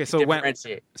 Okay, so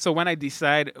when I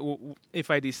decide,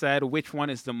 if I decide which one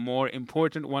is the more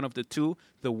important one of the two,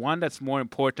 the one that's more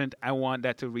important, I want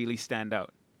that to really stand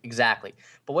out. Exactly.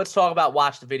 But let's talk about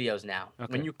watch the videos now.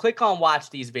 Okay. When you click on watch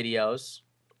these videos,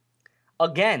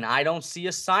 again, I don't see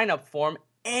a sign-up form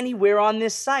anywhere on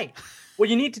this site. What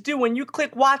you need to do when you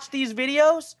click watch these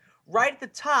videos, right at the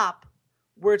top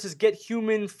where it says get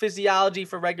human physiology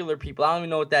for regular people. I don't even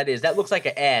know what that is. That looks like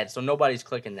an ad, so nobody's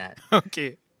clicking that.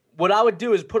 Okay. What I would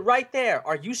do is put right there,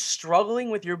 are you struggling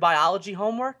with your biology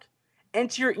homework?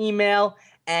 Enter your email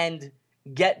and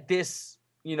get this,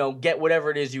 get whatever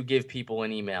it is you give people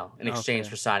in email in exchange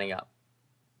for signing up.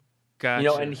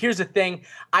 Gotcha. And here's the thing.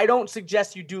 I don't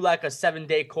suggest you do like a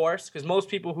 7-day course because most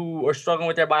people who are struggling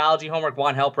with their biology homework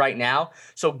want help right now.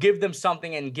 So give them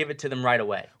something and give it to them right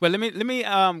away. Well, let me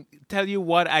tell you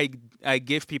what I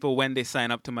give people when they sign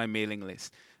up to my mailing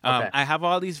list. Okay. I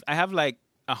have like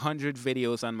 100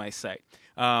 videos on my site.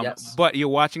 Yes. But you're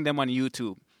watching them on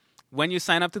YouTube. When you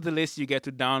sign up to the list, you get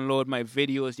to download my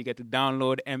videos. You get to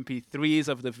download MP3s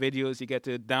of the videos. You get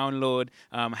to download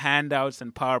handouts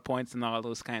and PowerPoints and all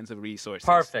those kinds of resources.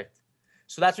 Perfect.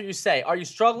 So that's what you say. Are you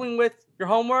struggling with your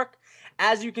homework?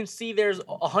 As you can see, there's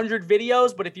 100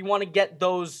 videos, but if you want to get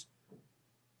those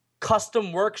custom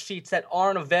worksheets that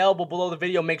aren't available below the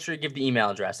video, make sure you give the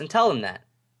email address and tell them that.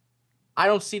 I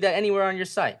don't see that anywhere on your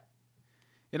site.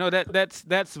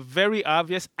 That's very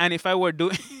obvious. And if I were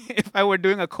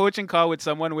doing a coaching call with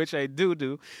someone, which I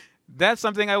do, that's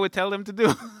something I would tell them to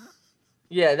do.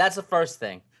 Yeah, that's the first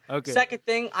thing. Okay. Second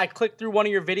thing, I clicked through one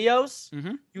of your videos.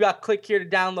 Mm-hmm. You got click here to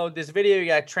download this video. You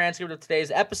got a transcript of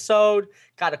today's episode.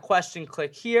 Got a question,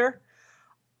 click here.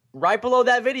 Right below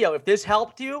that video, if this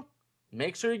helped you,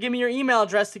 make sure you give me your email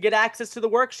address to get access to the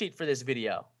worksheet for this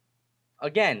video.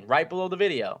 Again, right below the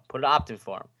video, put an opt-in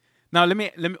form. Now let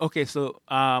me. Okay, so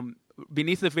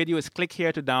beneath the video is click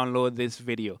here to download this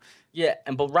video. Yeah,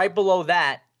 but right below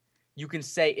that, you can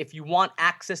say if you want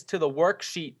access to the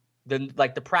worksheet,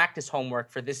 the practice homework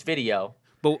for this video.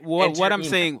 But what I'm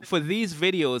saying, for these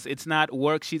videos, it's not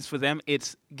worksheets for them.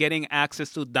 It's getting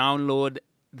access to download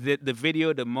the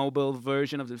video, the mobile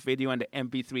version of the video, and the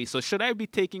MP3. So should I be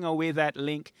taking away that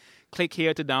link, click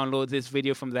here to download this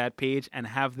video from that page, and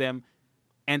have them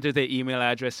enter their email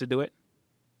address to do it?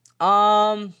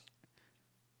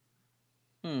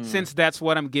 Since that's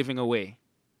what I'm giving away.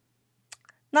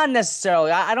 Not necessarily.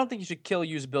 I don't think you should kill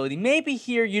usability. Maybe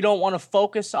here you don't want to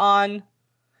focus on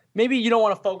getting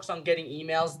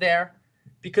emails there.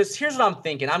 Because here's what I'm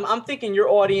thinking. I'm thinking your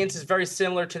audience is very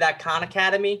similar to that Khan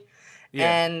Academy.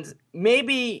 Yeah. And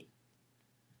maybe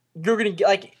you're going to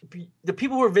get, the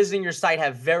people who are visiting your site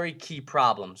have very key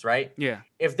problems, right? Yeah.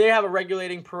 If they have a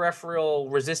regulating peripheral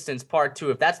resistance part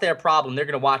 2, if that's their problem, they're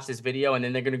going to watch this video and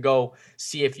then they're going to go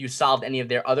see if you solved any of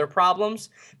their other problems.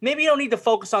 Maybe you don't need to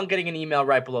focus on getting an email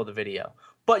right below the video.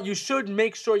 But you should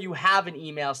make sure you have an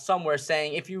email somewhere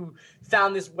saying, if you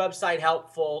found this website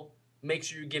helpful, make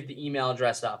sure you give the email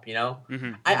address up,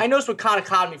 Mm-hmm. I noticed with Khan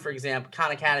Academy, for example,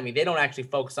 Khan Academy, they don't actually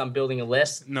focus on building a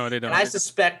list. No, they don't. And I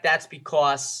suspect that's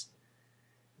because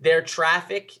their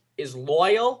traffic is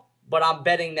loyal, but I'm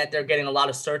betting that they're getting a lot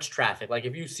of search traffic. Like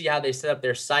if you see how they set up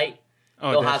their site,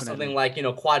 they'll have something like,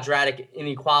 quadratic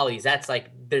inequalities. That's like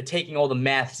they're taking all the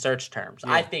math search terms.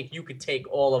 Yeah. I think you could take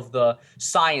all of the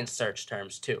science search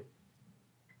terms too.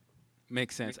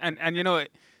 Makes sense. And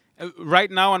right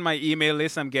now on my email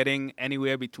list, I'm getting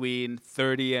anywhere between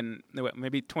 30 and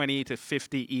maybe 20 to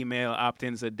 50 email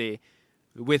opt-ins a day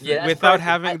without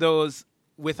having those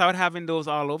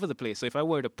all over the place. So if I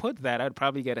were to put that, I'd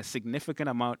probably get a significant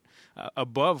amount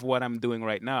above what I'm doing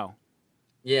right now.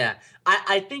 Yeah.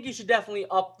 I think you should definitely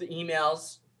up the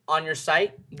emails on your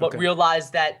site, but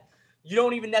realize that you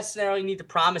don't even necessarily need to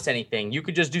promise anything. You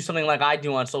could just do something like I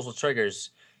do on Social Triggers.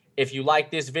 If you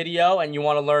like this video and you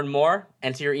want to learn more,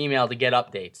 enter your email to get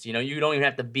updates. You don't even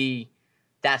have to be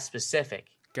that specific.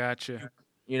 Gotcha.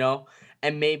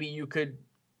 And maybe you could,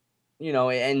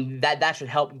 and that should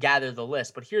help gather the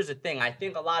list. But here's the thing. I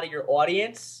think a lot of your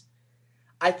audience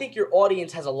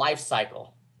has a life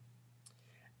cycle.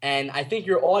 And I think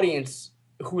your audience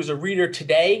who is a reader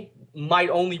today might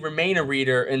only remain a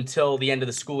reader until the end of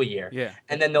the school year. Yeah.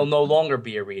 And then they'll no longer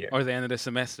be a reader. Or the end of the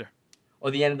semester.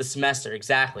 or the end of the semester.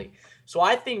 Exactly. So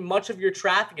I think much of your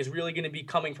traffic is really going to be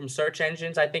coming from search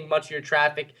engines. I think much of your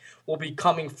traffic will be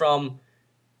coming from,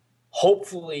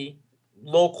 hopefully,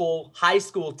 local high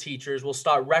school teachers will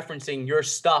start referencing your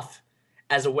stuff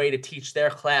as a way to teach their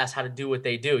class how to do what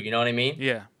they do. You know what I mean?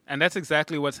 Yeah. And that's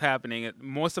exactly what's happening.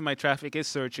 Most of my traffic is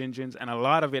search engines, and a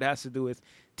lot of it has to do with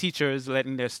teachers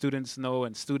letting their students know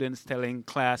and students telling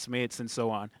classmates and so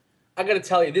on. I got to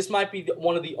tell you, this might be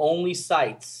one of the only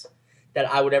sites that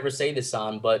I would ever say this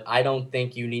on, but I don't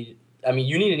think you need – I mean,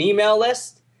 you need an email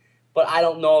list, but I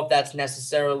don't know if that's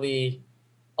necessarily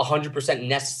 100%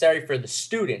 necessary for the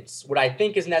students. What I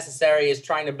think is necessary is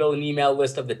trying to build an email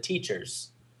list of the teachers.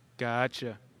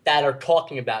 Gotcha. That are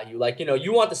talking about you. Like,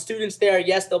 you want the students there.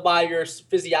 Yes, they'll buy your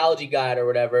physiology guide or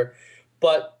whatever,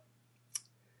 but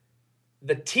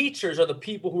the teachers are the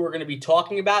people who are going to be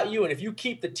talking about you. And if you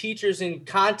keep the teachers in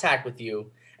contact with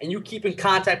you and you keep in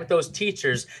contact with those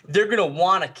teachers, they're going to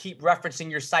want to keep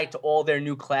referencing your site to all their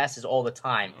new classes all the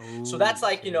time. Ooh, so that's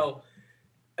like,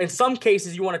 in some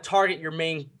cases you want to target your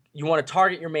main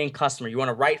customer. You want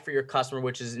to write for your customer,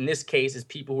 which is in this case is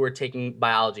people who are taking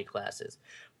biology classes.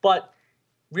 But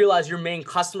realize your main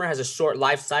customer has a short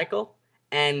life cycle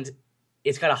and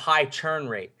it's got a high churn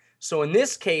rate. So in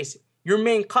this case, your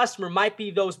main customer might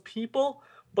be those people,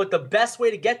 but the best way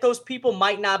to get those people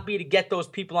might not be to get those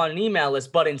people on an email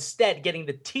list, but instead getting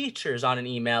the teachers on an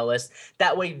email list.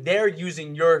 That way they're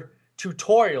using your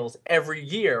tutorials every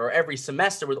year or every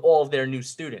semester with all of their new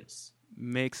students.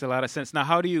 Makes a lot of sense. Now,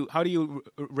 how do you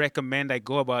recommend I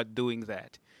go about doing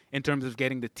that in terms of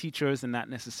getting the teachers and not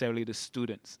necessarily the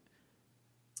students?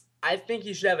 I think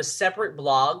you should have a separate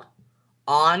blog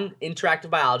on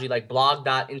interactive biology, like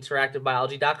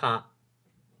blog.interactivebiology.com,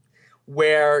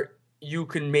 where you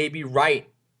can maybe write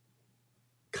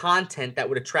content that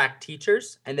would attract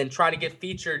teachers and then try to get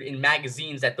featured in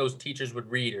magazines that those teachers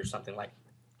would read or something like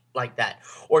that.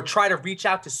 Or try to reach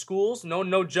out to schools.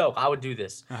 No joke. I would do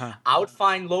this. Uh-huh. I would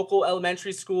find local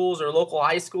elementary schools or local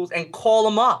high schools and call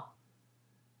them up.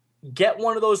 Get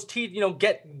one of those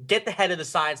get the head of the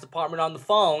science department on the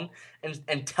phone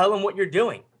and tell them what you're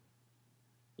doing.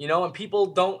 And people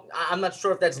don't – I'm not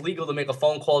sure if that's legal to make a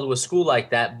phone call to a school like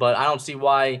that, but I don't see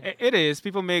why. It is.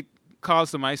 People make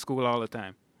calls to my school all the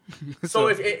time. So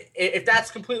if that's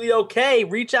completely okay,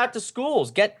 reach out to schools.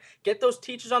 Get those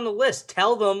teachers on the list.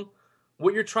 Tell them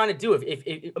what you're trying to do.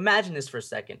 If imagine this for a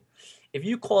second. If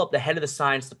you call up the head of the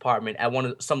science department at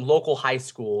some local high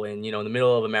school in the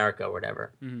middle of America or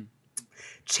whatever, mm-hmm.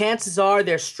 Chances are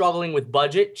they're struggling with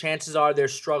budget. Chances are they're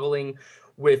struggling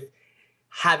with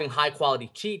having high-quality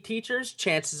teachers.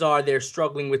 Chances are they're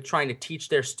struggling with trying to teach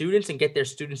their students and get their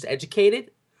students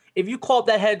educated. If you call up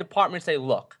that head of department and say,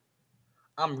 look,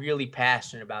 I'm really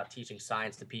passionate about teaching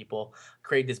science to people,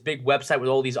 create this big website with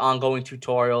all these ongoing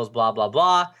tutorials, blah, blah,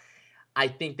 blah. I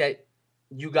think that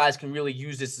you guys can really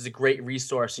use this as a great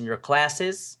resource in your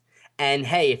classes. And,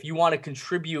 hey, if you want to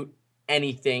contribute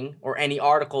anything or any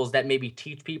articles that maybe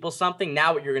teach people something,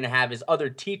 now what you're going to have is other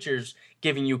teachers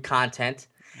giving you content.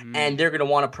 And they're going to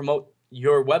want to promote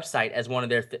your website as one of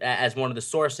the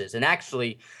sources. And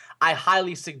actually, I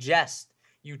highly suggest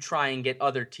you try and get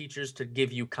other teachers to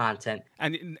give you content.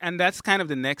 And that's kind of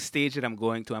the next stage that I'm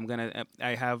going to.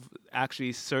 I have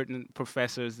actually certain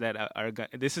professors that are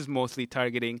this is mostly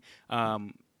targeting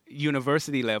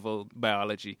university level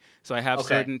biology. So I have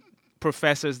certain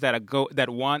professors that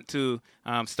want to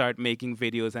start making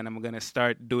videos, and I'm going to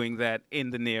start doing that in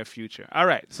the near future. All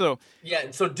right, so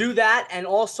do that. And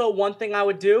also, one thing I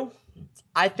would do,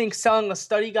 I think selling a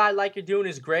study guide like you're doing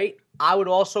is great. I would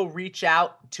also reach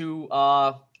out to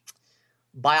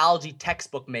biology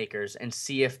textbook makers and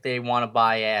see if they want to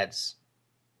buy ads.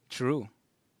 True.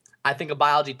 I think a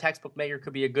biology textbook maker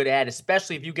could be a good ad,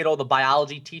 especially if you get all the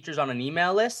biology teachers on an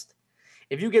email list.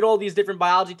 If you get all these different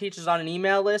biology teachers on an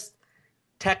email list,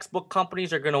 textbook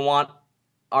companies are going to want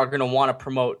to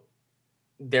promote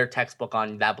their textbook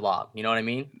on that blog. You know what I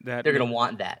mean? They're going to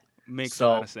want that. Makes a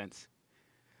lot of sense.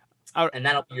 And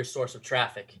that'll be your source of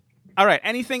traffic. All right.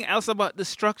 Anything else about the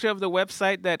structure of the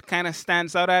website that kind of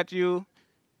stands out at you?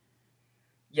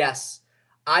 Yes.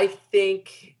 I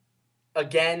think,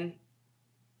 again,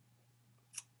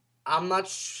 I'm not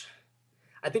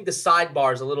I think the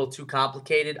sidebar is a little too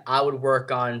complicated. I would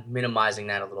work on minimizing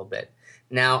that a little bit.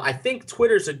 Now, I think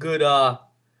Twitter's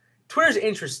Twitter's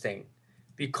interesting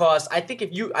because I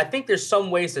think there's some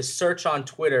ways to search on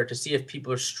Twitter to see if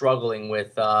people are struggling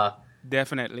with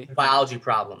definitely biology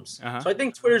problems. Uh-huh. So I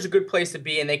think Twitter's a good place to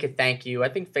be, and they could thank you. I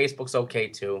think Facebook's okay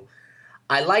too.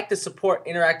 I like to support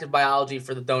interactive biology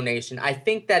for the donation. I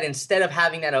think that instead of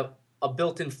having that a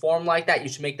built-in form like that, you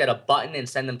should make that a button and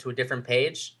send them to a different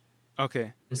page.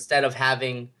 Okay. Instead of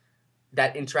having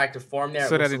that interactive form there.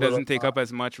 So that it doesn't take up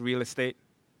as much real estate?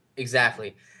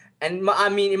 Exactly. And I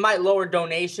mean, it might lower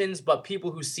donations, but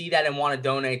people who see that and want to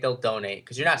donate, they'll donate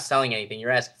because you're not selling anything.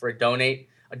 You're asking for a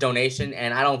donation,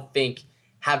 and I don't think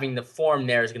having the form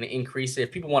there is going to increase it.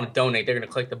 If people want to donate, they're going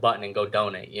to click the button and go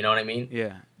donate. You know what I mean?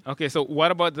 Yeah. Okay, so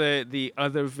what about the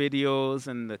other videos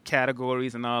and the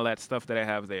categories and all that stuff that I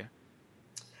have there?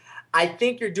 I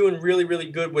think you're doing really, really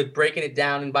good with breaking it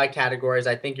down and by categories.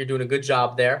 I think you're doing a good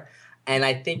job there. And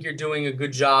I think you're doing a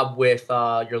good job with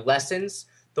your lessons.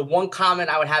 The one comment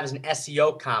I would have is an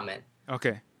SEO comment.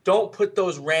 Okay. Don't put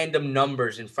those random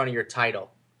numbers in front of your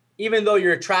title. Even though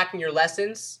you're tracking your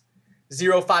lessons,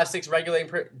 056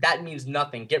 regulating, that means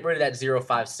nothing. Get rid of that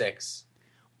 056.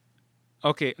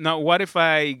 Okay. Now, what if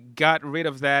I got rid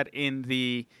of that in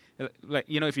the, like,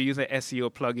 you know, if you use an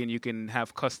SEO plugin, you can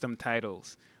have custom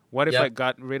titles. What if I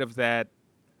got rid of that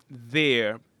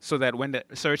there so that when the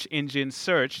search engine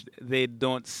search, they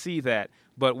don't see that?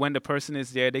 But when the person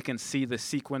is there, they can see the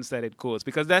sequence that it goes.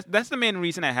 Because that's the main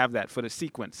reason I have that, for the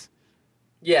sequence.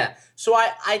 Yeah. So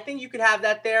I think you could have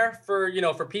that there for,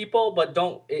 for people, but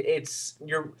so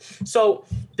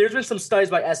there's been some studies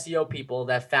by SEO people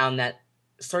that found that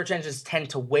search engines tend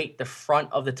to weight the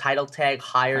front of the title tag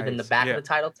higher than the back of the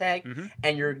title tag,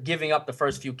 and you're giving up the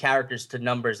first few characters to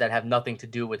numbers that have nothing to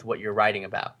do with what you're writing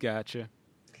about. Gotcha.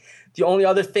 The only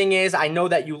other thing is, I know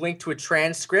that you link to a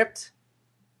transcript,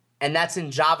 and that's in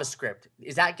JavaScript.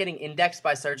 Is that getting indexed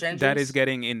by search engines? That is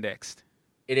getting indexed.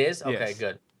 It is? Okay, yes.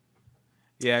 Good.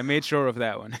 Yeah, I made sure of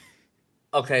that one.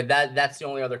 Okay, that's the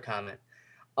only other comment.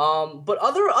 But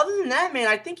other than that, man,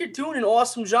 I think you're doing an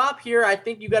awesome job here. I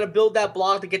think you got to build that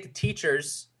blog to get the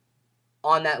teachers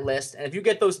on that list. And if you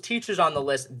get those teachers on the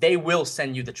list, they will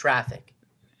send you the traffic.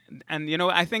 And,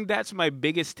 I think that's my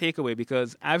biggest takeaway,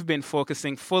 because I've been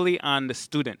focusing fully on the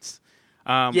students.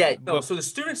 So the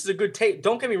students is a good take.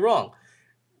 Don't get me wrong.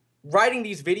 Writing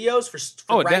these videos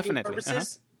for ranking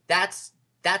purposes, that's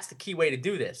the key way to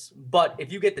do this. But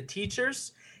if you get the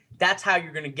teachers, that's how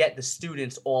you're going to get the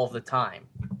students all the time.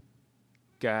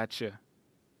 Gotcha.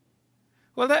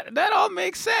 Well, that all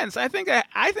makes sense. I think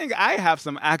I have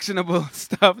some actionable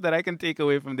stuff that I can take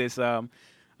away from this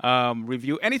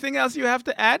review. Anything else you have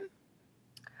to add?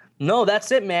 No,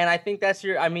 that's it, man. I think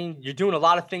you're doing a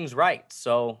lot of things right.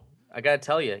 So I got to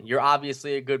tell you, you're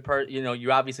obviously a good person.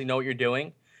 You obviously know what you're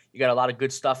doing. You got a lot of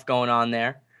good stuff going on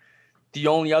there. The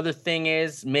only other thing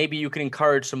is maybe you can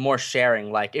encourage some more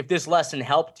sharing. Like, if this lesson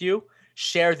helped you,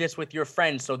 share this with your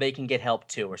friends so they can get help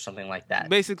too, or something like that.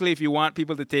 Basically, if you want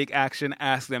people to take action,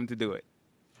 ask them to do it.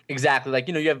 Exactly. Like,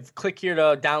 you have click here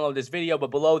to download this video,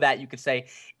 but below that you could say,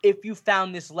 if you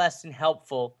found this lesson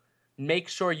helpful, make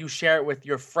sure you share it with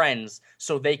your friends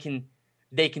so they can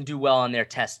do well on their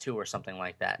test too, or something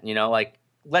like that. Like,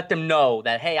 let them know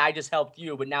that, hey, I just helped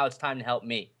you, but now it's time to help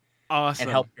me. Awesome.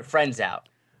 And help your friends out.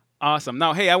 Awesome.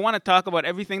 Now, hey, I want to talk about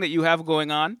everything that you have going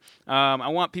on. I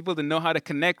want people to know how to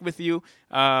connect with you,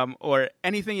 or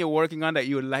anything you're working on that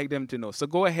you would like them to know. So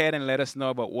go ahead and let us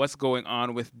know about what's going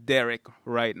on with Derek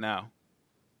right now.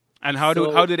 And how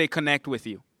do they connect with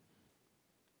you?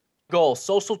 Goal.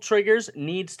 Social Triggers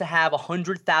needs to have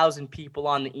 100,000 people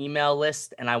on the email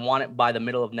list, and I want it by the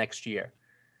middle of next year.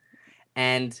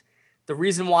 And the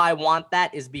reason why I want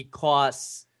that is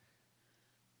because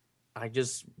I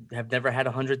just have never had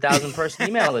 100,000 person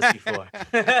email list before.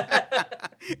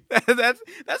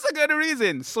 That's a good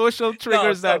reason.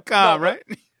 Socialtriggers.com, right?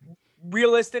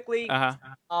 Realistically,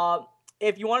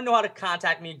 if you want to know how to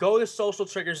contact me, go to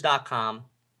socialtriggers.com.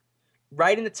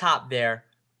 Right in the top there,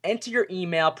 enter your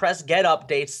email, press get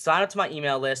updates, sign up to my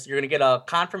email list. You're going to get a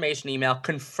confirmation email,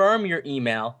 confirm your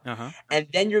email, and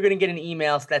then you're going to get an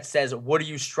email that says, what are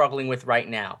you struggling with right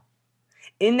now?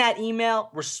 In that email,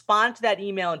 respond to that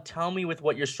email and tell me with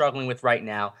what you're struggling with right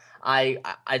now. I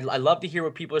love to hear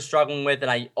what people are struggling with, and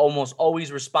I almost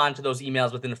always respond to those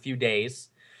emails within a few days.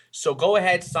 So go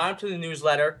ahead, sign up to the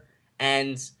newsletter,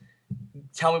 and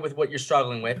tell me with what you're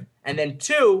struggling with. And then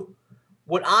 2,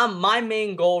 my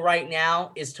main goal right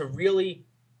now is to really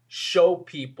show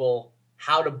people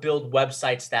how to build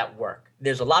websites that work.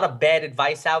 There's a lot of bad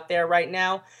advice out there right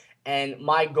now, and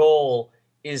my goal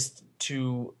is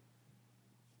to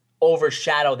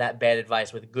overshadow that bad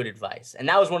advice with good advice. And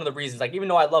that was one of the reasons, like, even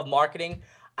though I love marketing,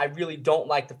 I really don't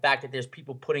like the fact that there's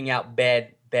people putting out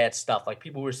bad stuff, like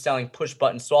people who are selling push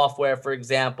button software, for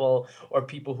example, or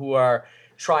people who are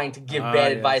trying to give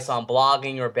bad advice on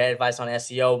blogging or bad advice on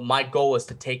SEO. My goal is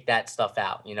to take that stuff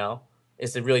out,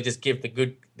 is to really just give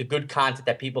the good content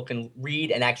that people can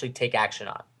read and actually take action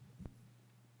on.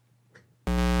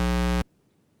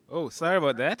 Oh, sorry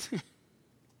about that.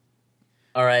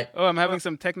 All right. Oh, I'm having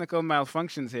some technical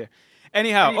malfunctions here.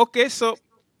 Anyhow, okay, so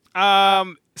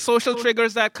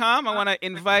socialtriggers.com. I want to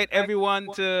invite everyone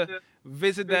to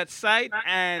visit that site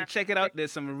and check it out.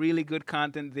 There's some really good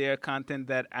content there, content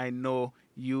that I know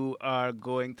you are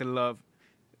going to love.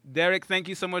 Derek, thank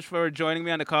you so much for joining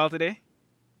me on the call today.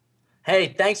 Hey,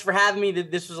 thanks for having me.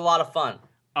 This was a lot of fun.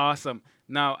 Awesome.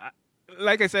 Now,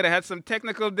 like I said, I had some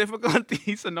technical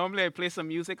difficulties, so normally I play some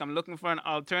music. I'm looking for an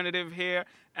alternative here,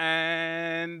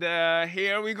 and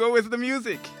here we go with the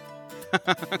music.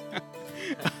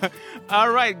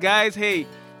 All right, guys. Hey,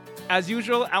 as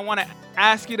usual, I want to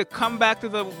ask you to come back to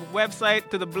the website,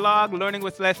 to the blog,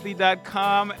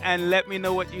 learningwithleslie.com, and let me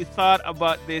know what you thought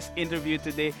about this interview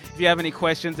today. If you have any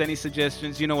questions, any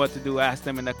suggestions, you know what to do. Ask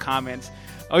them in the comments.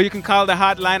 Or you can call the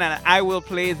hotline, and I will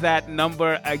play that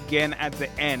number again at the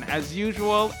end. As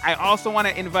usual, I also want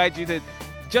to invite you to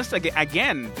just tell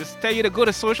you to go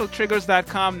to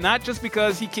socialtriggers.com, not just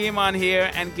because he came on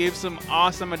here and gave some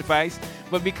awesome advice,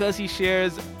 but because he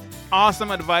shares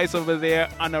awesome advice over there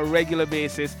on a regular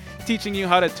basis, teaching you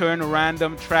how to turn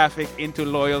random traffic into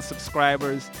loyal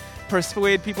subscribers,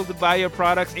 persuade people to buy your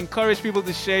products, encourage people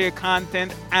to share your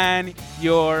content and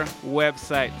your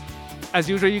website. As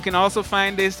usual, you can also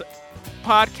find this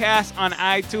podcast on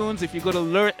iTunes. If you go to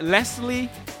Leslie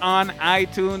on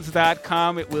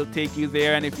iTunes.com, it will take you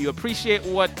there. And if you appreciate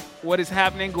what is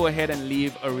happening, go ahead and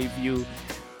leave a review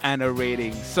and a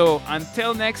rating. So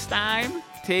until next time,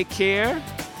 take care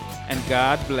and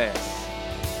God bless.